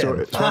convert him.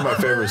 It's one of my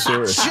favorite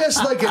stories.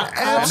 Just like an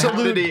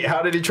absolute...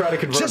 How did he try to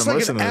convert him? Just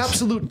like an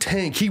absolute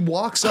tank. He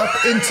walks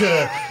up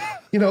into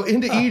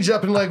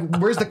Egypt and like,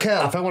 where's the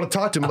caliph? I want to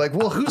talk to him. Like,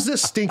 well, who's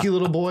this stinky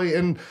little boy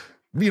in,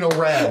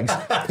 rags?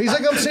 He's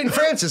like, I'm St.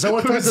 Francis. I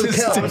want to talk to the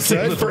caliph.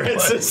 Saint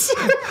Francis.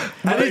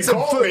 I need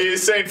some food. Me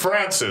St.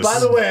 Francis. By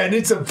the way, I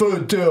need some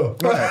food too.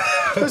 Right.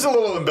 There's a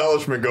little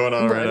embellishment going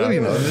on right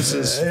now.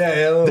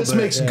 This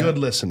makes good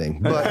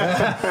listening.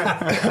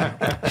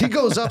 But he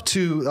goes up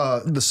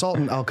to the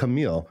Sultan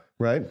Al-Kamil,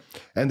 right?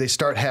 And they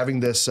start having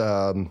this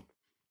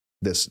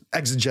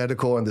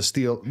exegetical and this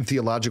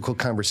theological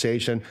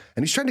conversation,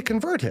 and he's trying to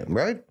convert him,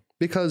 right?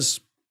 Because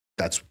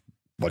that's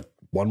what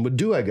one would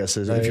do, I guess,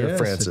 if you're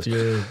Francis.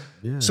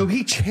 So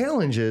he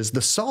challenges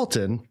the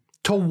Sultan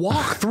to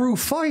walk through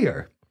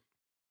fire,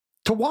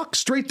 to walk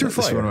straight through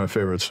fire. That's one of my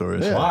favorite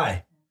stories. Yeah.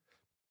 Why?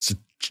 It's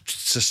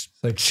just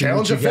like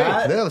challenge of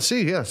faith. Yeah, let's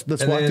see. Yes,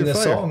 let's walk through fire. And the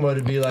Sultan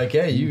would be like,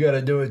 "Hey, you got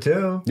to do it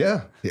too."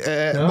 Yeah.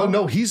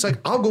 No, he's like,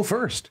 "I'll go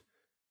first."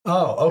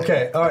 Oh,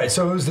 okay. All right.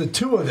 So it was the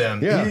two of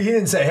them. Yeah. He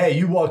didn't say, "Hey,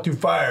 you walk through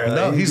fire."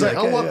 No, he's like,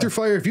 "I'll walk through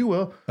fire if you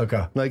will."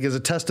 Okay. Like as a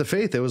test of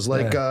faith. It was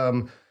like,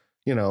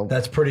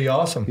 That's pretty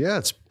awesome.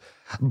 Yeah.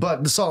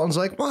 But the Sultan's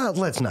like, well,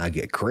 let's not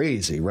get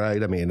crazy,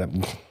 right? I mean,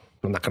 I'm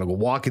not going to go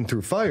walking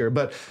through fire.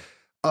 But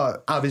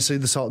obviously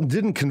the Sultan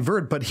didn't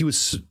convert, but he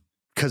was,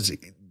 because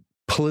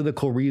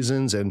political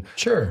reasons. And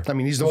sure, I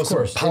mean, he's the of most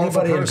course.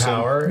 powerful Anybody person. in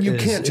power, You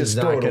can't just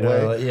throw it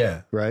away.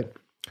 Yeah, right.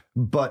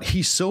 But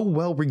he's so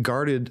well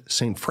regarded,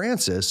 Saint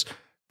Francis,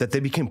 that they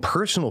became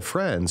personal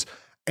friends.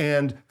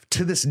 And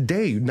to this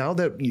day, now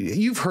that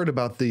you've heard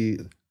about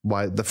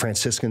why the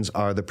Franciscans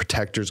are the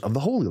protectors of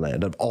the Holy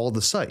Land, of all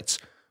the sites,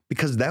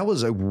 because that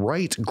was a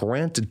right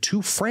granted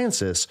to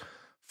Francis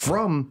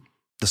from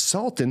the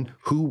Sultan,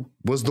 who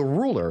was the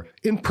ruler.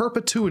 In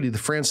perpetuity, the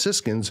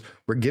Franciscans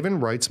were given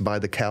rights by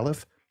the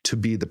Caliph to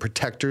be the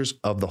protectors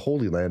of the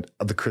Holy Land,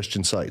 of the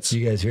Christian sites. Do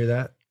you guys hear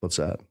that? What's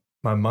that?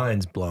 My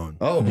mind's blown.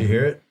 Oh. Did you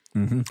hear it?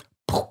 Mm-hmm.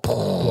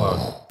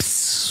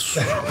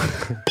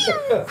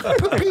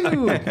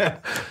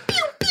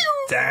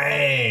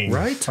 Dang.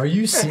 Right? Are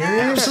you serious?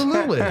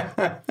 Absolutely.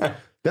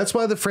 That's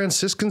why the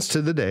Franciscans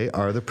to the day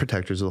are the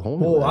protectors of the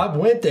Holy Well, Land. I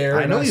went there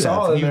and I you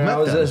saw have. them. You And met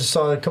I them. just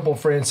saw a couple of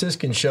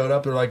Franciscans showed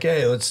up. They're like,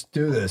 "Hey, let's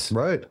do this."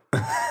 Right.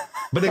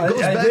 But it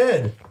goes I back.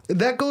 did.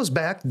 That goes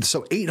back.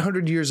 So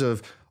 800 years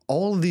of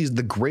all of these,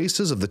 the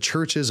graces of the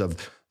churches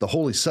of the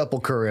Holy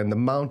Sepulchre and the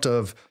Mount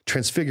of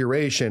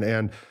Transfiguration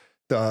and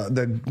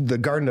the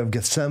Garden of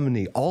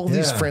Gethsemane, all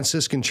these Yeah.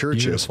 Franciscan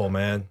churches. Beautiful,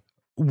 man.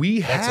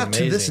 We have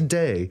to this amazing.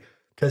 day.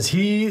 Because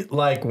he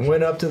like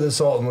went up to the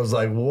Sultan and was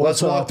like,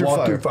 Let's walk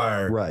through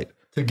fire. Right.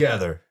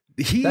 Together.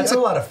 He That's a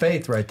lot of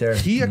faith right there.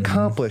 He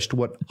accomplished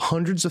what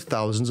hundreds of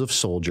thousands of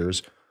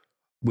soldiers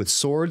with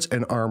swords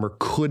and armor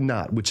could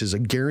not, which is a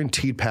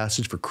guaranteed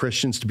passage for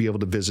Christians to be able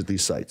to visit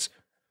these sites.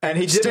 And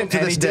he Still didn't. to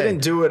And this he day.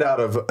 didn't do it out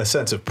of a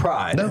sense of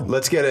pride. No.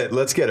 Let's get it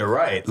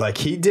right. Like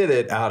he did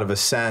it out of a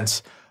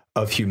sense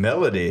of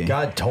humility.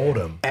 God told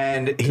him.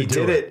 And he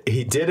did it.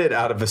 He did it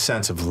out of a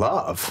sense of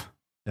love.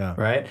 Yeah.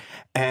 Right.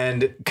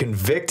 And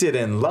convicted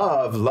in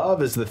love.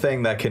 Love is the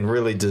thing that can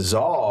really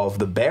dissolve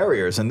the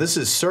barriers. And this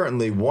is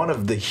certainly one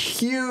of the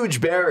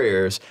huge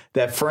barriers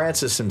that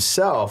Francis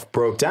himself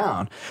broke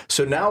down.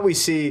 So now we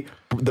see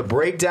the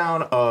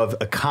breakdown of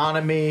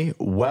economy,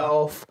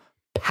 wealth,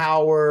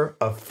 power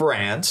of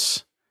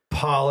France,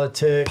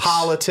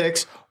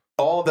 politics,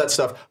 all that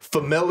stuff,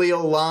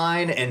 familial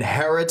line,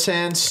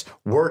 inheritance,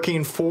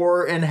 working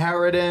for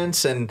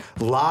inheritance, and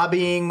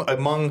lobbying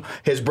among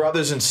his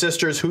brothers and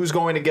sisters, who's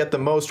going to get the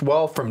most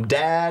wealth from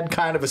dad,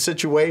 kind of a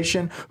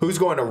situation, who's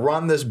going to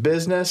run this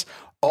business,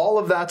 all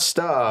of that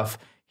stuff.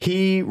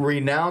 He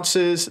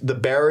renounces the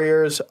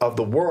barriers of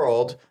the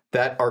world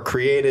that are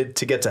created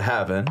to get to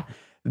heaven.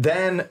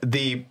 Then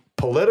the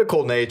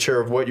political nature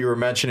of what you were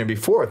mentioning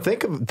before.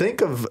 Think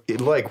of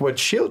like what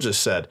Shield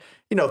just said.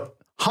 You know,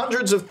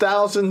 hundreds of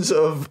thousands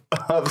of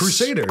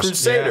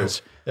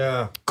crusaders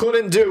Yeah.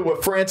 couldn't do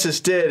what Francis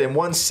did in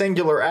one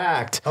singular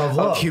act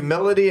of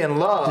humility and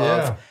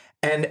love.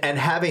 And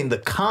having the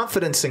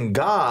confidence in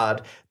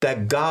God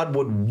that God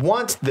would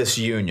want this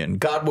union,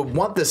 God would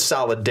want this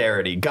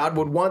solidarity, God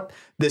would want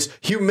this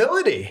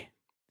humility.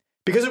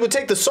 Because it would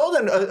take the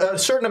Sultan a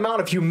certain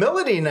amount of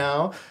humility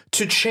now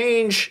to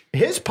change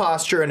his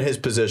posture and his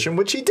position,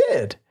 which he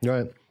did.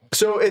 Right.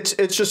 So it's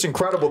just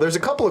incredible. There's a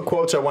couple of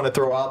quotes I want to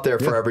throw out there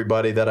for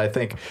everybody that I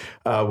think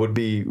would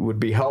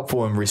be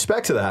helpful in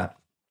respect to that.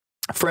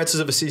 Francis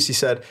of Assisi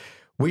said,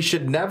 "We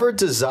should never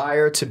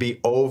desire to be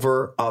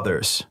over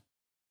others.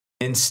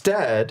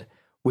 Instead,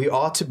 we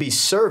ought to be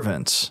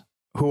servants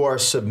who are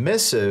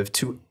submissive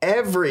to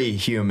every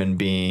human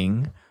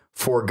being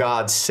for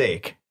God's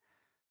sake."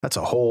 That's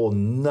a whole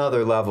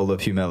nother level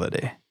of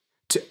humility.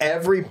 To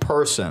every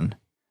person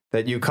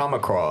that you come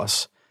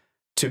across,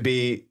 to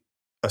be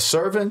a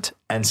servant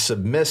and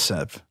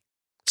submissive.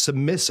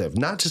 Submissive,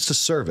 not just a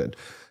servant.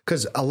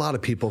 Because a lot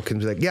of people can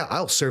be like, yeah,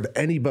 I'll serve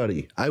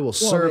anybody. I will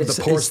serve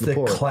the poor. It's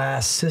the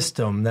class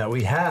system that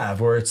we have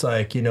where it's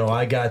like, you know,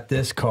 I got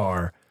this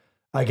car.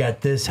 I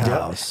got this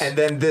house. And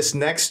then this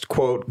next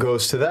quote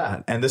goes to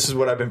that. And this is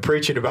what I've been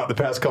preaching about the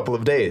past couple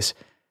of days.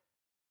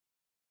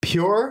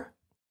 Pure,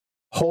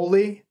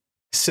 holy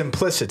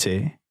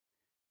simplicity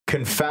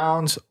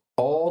confounds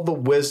all the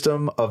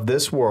wisdom of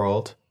this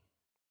world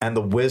and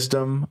the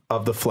wisdom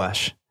of the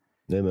flesh.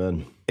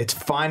 Amen. It's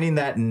finding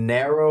that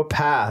narrow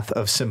path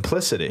of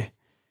simplicity.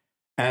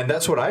 And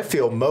that's what I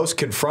feel most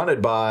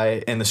confronted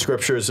by in the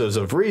scriptures as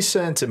of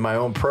recent, in my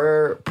own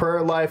prayer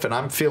life. And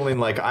I'm feeling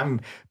like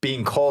I'm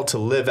being called to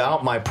live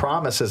out my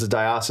promise as a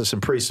diocesan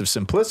priest of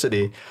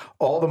simplicity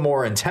all the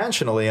more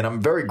intentionally. And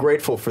I'm very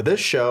grateful for this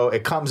show.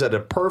 It comes at a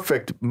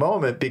perfect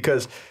moment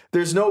because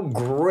there's no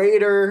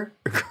greater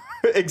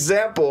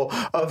example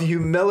of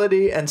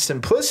humility and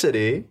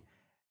simplicity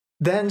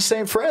than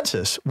Saint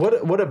Francis.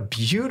 What a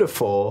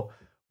beautiful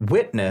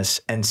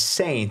witness and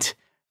saint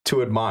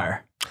to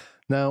admire.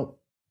 Now,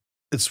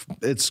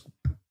 it's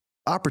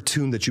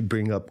opportune that you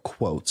bring up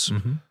quotes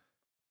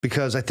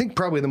because I think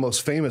probably the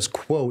most famous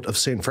quote of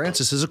Saint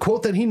Francis is a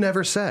quote that he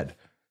never said,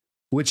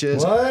 which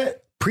is,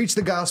 what? Preach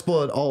the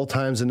gospel at all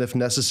times and if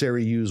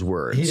necessary, use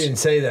words. He didn't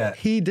say that.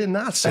 He did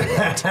not say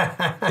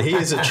that. He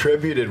is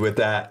attributed with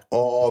that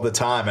all the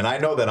time. And I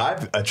know that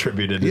I've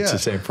attributed it to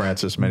St.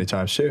 Francis many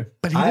times too.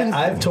 But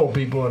I've told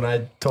people and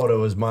I told it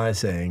was my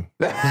saying.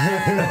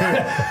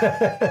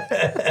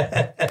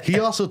 He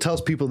also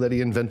tells people that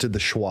he invented the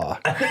schwa.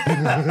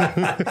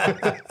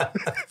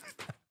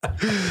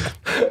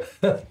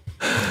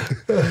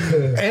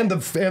 and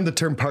the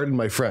term "pardon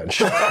my French."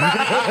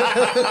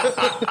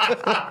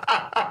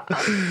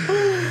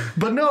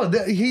 But no,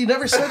 he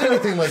never said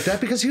anything like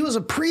that because he was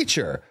a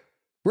preacher.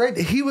 Right.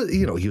 He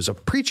was a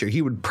preacher.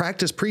 He would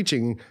practice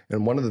preaching.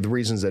 And one of the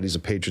reasons that he's a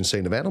patron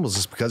saint of animals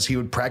is because he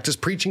would practice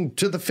preaching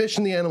to the fish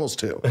and the animals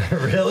too.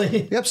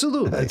 Really?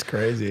 Absolutely. That's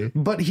crazy.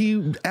 But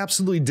he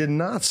absolutely did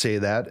not say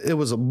that. It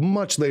was a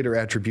much later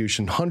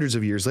attribution, hundreds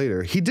of years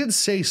later. He did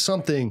say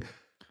something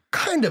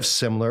kind of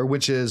similar,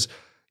 which is,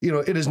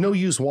 it is no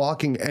use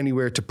walking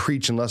anywhere to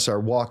preach unless our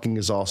walking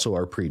is also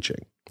our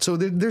preaching. So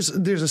there's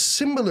a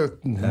similar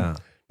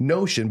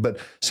notion, but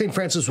Saint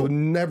Francis would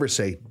never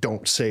say,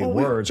 don't say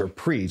words or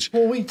preach.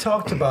 Well, we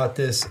talked about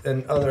this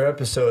in other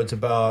episodes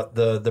about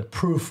the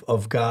proof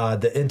of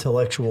God, the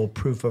intellectual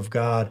proof of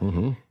God.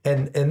 Mm-hmm.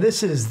 And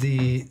this is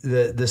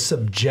the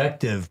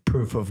subjective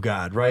proof of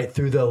God, right?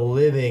 Through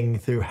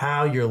through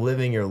how you're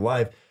living your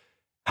life,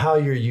 how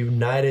you're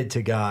united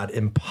to God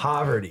in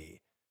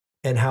poverty,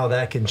 and how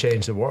that can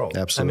change the world.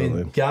 Absolutely.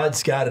 I mean,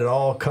 God's got it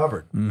all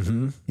covered.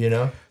 Mm-hmm.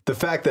 The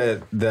fact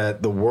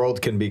that the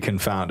world can be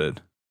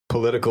confounded.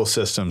 Political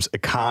systems,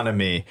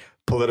 economy,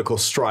 political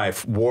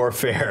strife,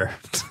 warfare.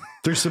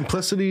 There's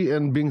simplicity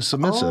and being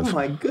submissive. Oh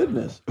my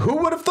goodness. Who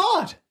would have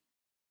thought?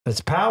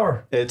 It's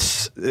power.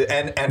 It's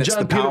it's John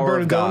the power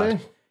of God.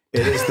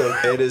 It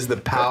is the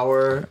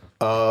power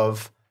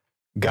of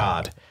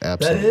God.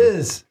 Absolutely. That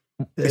is.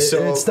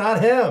 It's not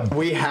him.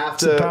 We have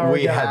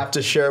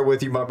to share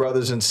with you, my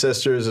brothers and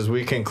sisters, as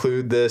we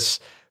conclude this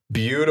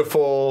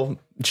beautiful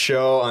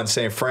show on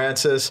Saint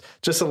Francis,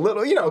 just a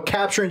little,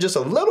 capturing just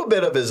a little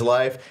bit of his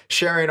life,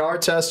 sharing our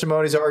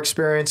testimonies, our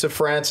experience of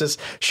Francis,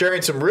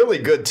 sharing some really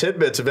good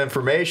tidbits of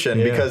information,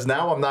 because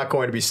now I'm not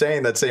going to be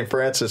saying that Saint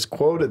Francis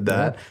quoted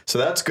that. So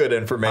that's good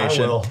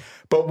information. I will.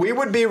 But we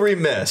would be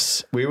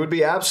remiss, we would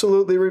be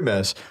absolutely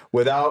remiss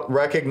without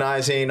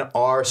recognizing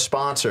our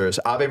sponsors.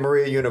 Ave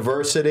Maria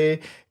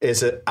University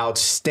is an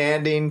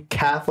outstanding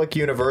Catholic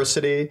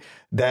university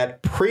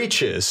that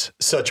preaches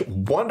such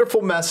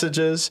wonderful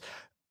messages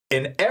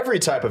in every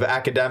type of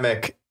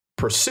academic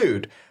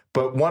pursuit,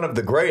 but one of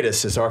the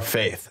greatest is our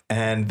faith.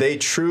 And they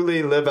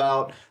truly live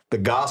out the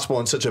gospel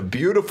in such a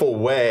beautiful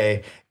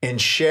way in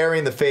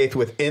sharing the faith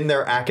within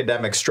their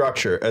academic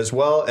structure, as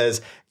well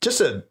as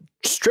just a,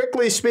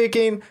 strictly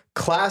speaking,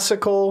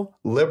 classical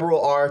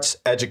liberal arts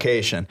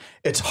education.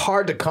 It's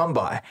hard to come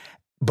by,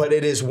 but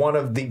it is one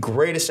of the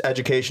greatest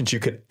educations you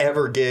could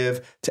ever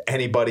give to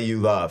anybody you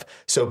love.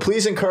 So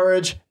please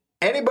encourage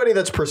anybody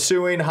that's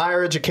pursuing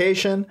higher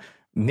education,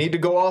 need to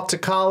go off to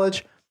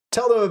college,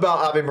 tell them about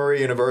Ave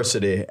Maria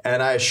University,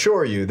 and I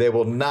assure you they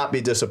will not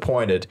be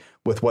disappointed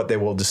with what they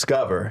will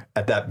discover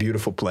at that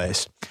beautiful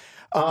place.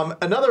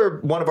 Another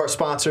one of our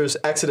sponsors,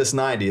 Exodus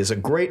 90, is a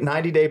great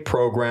 90-day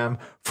program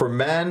for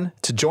men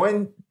to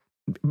join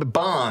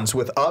bonds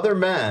with other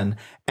men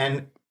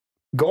and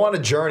go on a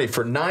journey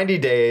for 90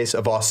 days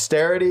of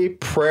austerity,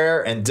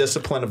 prayer, and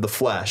discipline of the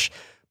flesh,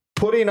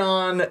 putting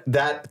on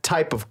that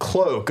type of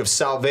cloak of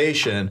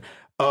salvation,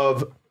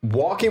 of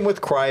walking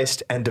with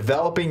Christ and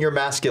developing your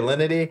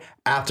masculinity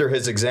after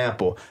his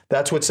example.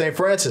 That's what St.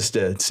 Francis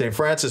did. St.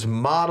 Francis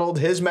modeled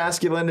his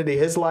masculinity,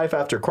 his life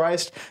after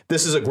Christ.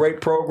 This is a great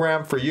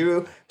program for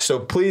you, so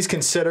please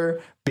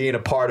consider being a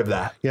part of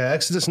that. Yeah,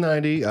 Exodus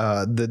 90,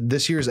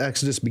 this year's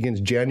Exodus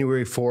begins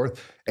January 4th,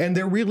 and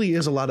there really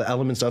is a lot of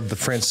elements of the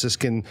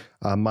Franciscan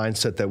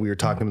mindset that we were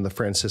talking about, the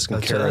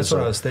Franciscan charism. That's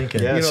what I was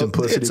thinking. Yeah,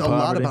 simplicity, it's a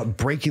lot about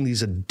breaking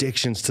these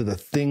addictions to the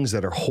things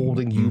that are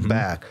holding you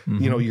back.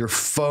 Your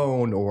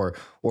phone or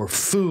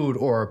food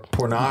or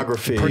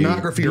pornography Be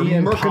or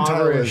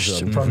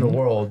impoverished mercantilism from the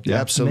world. Yeah,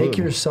 absolutely. Make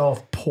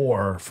yourself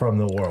poor from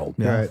the world.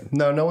 Right.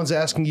 No one's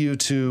asking you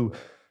to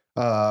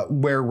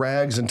wear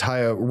rags and tie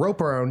a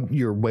rope around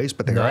your waist,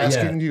 but they are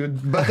asking you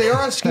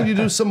to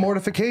do some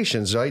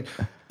mortifications, right?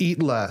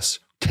 Eat less,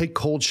 take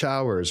cold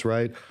showers,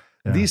 right?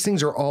 Yeah. These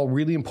things are all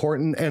really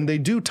important, and they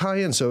do tie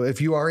in. So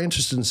if you are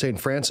interested in St.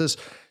 Francis,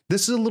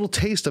 this is a little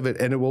taste of it,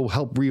 and it will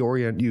help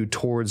reorient you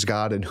towards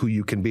God and who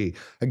you can be.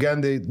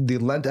 Again, the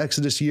Lent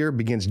Exodus year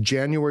begins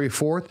January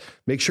 4th.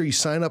 Make sure you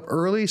sign up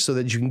early so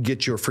that you can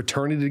get your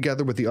fraternity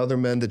together with the other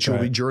men that you'll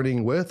be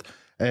journeying with.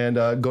 And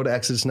go to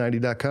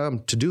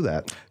exodus90.com to do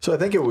that. So I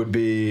think it would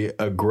be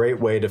a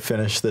great way to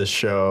finish this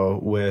show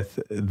with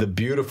the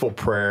beautiful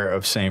prayer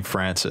of St.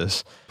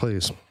 Francis.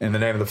 Please. In the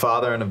name of the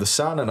Father, and of the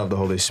Son, and of the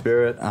Holy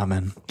Spirit.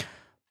 Amen.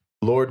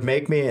 Lord,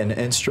 make me an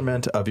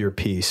instrument of your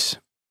peace.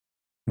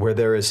 Where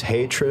there is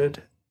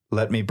hatred,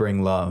 let me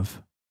bring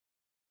love.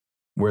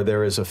 Where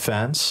there is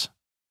offense,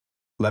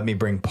 let me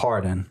bring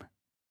pardon.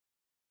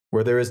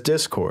 Where there is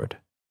discord,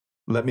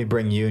 let me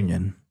bring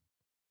union.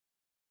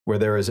 Where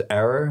there is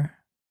error,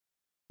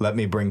 let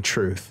me bring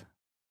truth.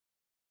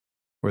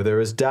 Where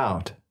there is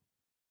doubt,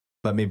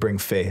 let me bring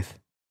faith.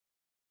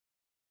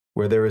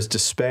 Where there is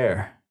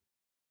despair,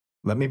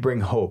 let me bring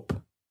hope.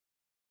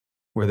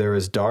 Where there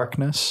is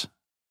darkness,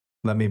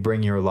 let me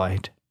bring your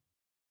light.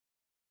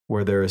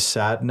 where there is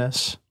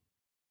sadness,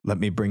 let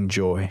me bring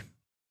joy.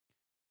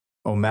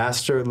 O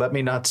Master, let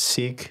me not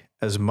seek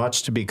as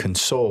much to be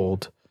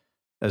consoled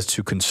as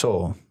to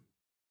console,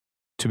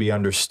 to be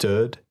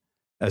understood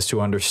as to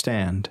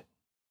understand,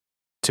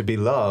 to be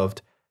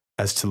loved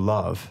as to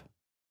love.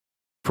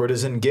 For it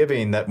is in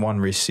giving that one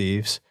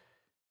receives,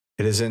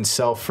 it is in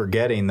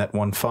self-forgetting that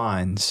one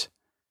finds,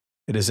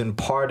 it is in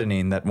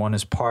pardoning that one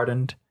is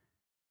pardoned,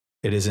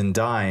 it is in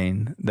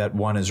dying that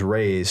one is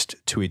raised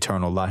to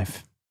eternal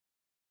life.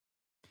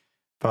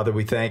 Father,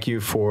 we thank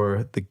you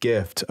for the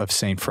gift of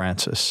Saint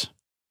Francis.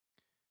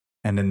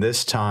 And in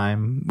this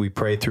time, we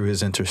pray through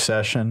his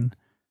intercession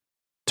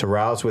to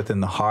rouse within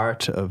the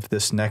heart of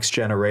this next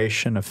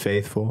generation of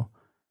faithful,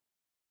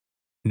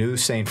 new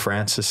Saint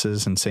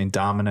Francis's and Saint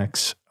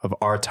Dominic's of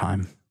our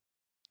time.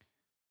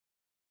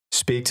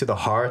 Speak to the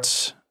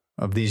hearts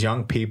of these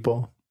young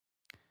people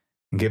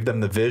and give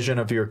them the vision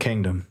of your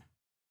kingdom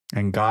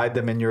and guide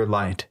them in your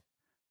light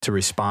to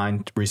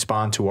respond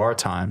to our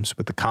times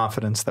with the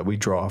confidence that we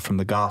draw from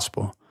the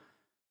gospel.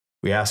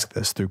 We ask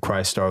this through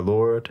Christ our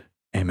Lord.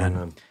 Amen.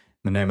 Amen. In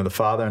the name of the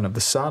Father, and of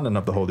the Son, and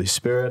of the Holy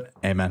Spirit.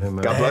 Amen.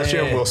 Amen. God bless you,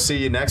 and we'll see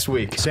you next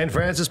week. Saint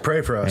Francis,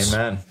 pray for us.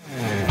 Amen.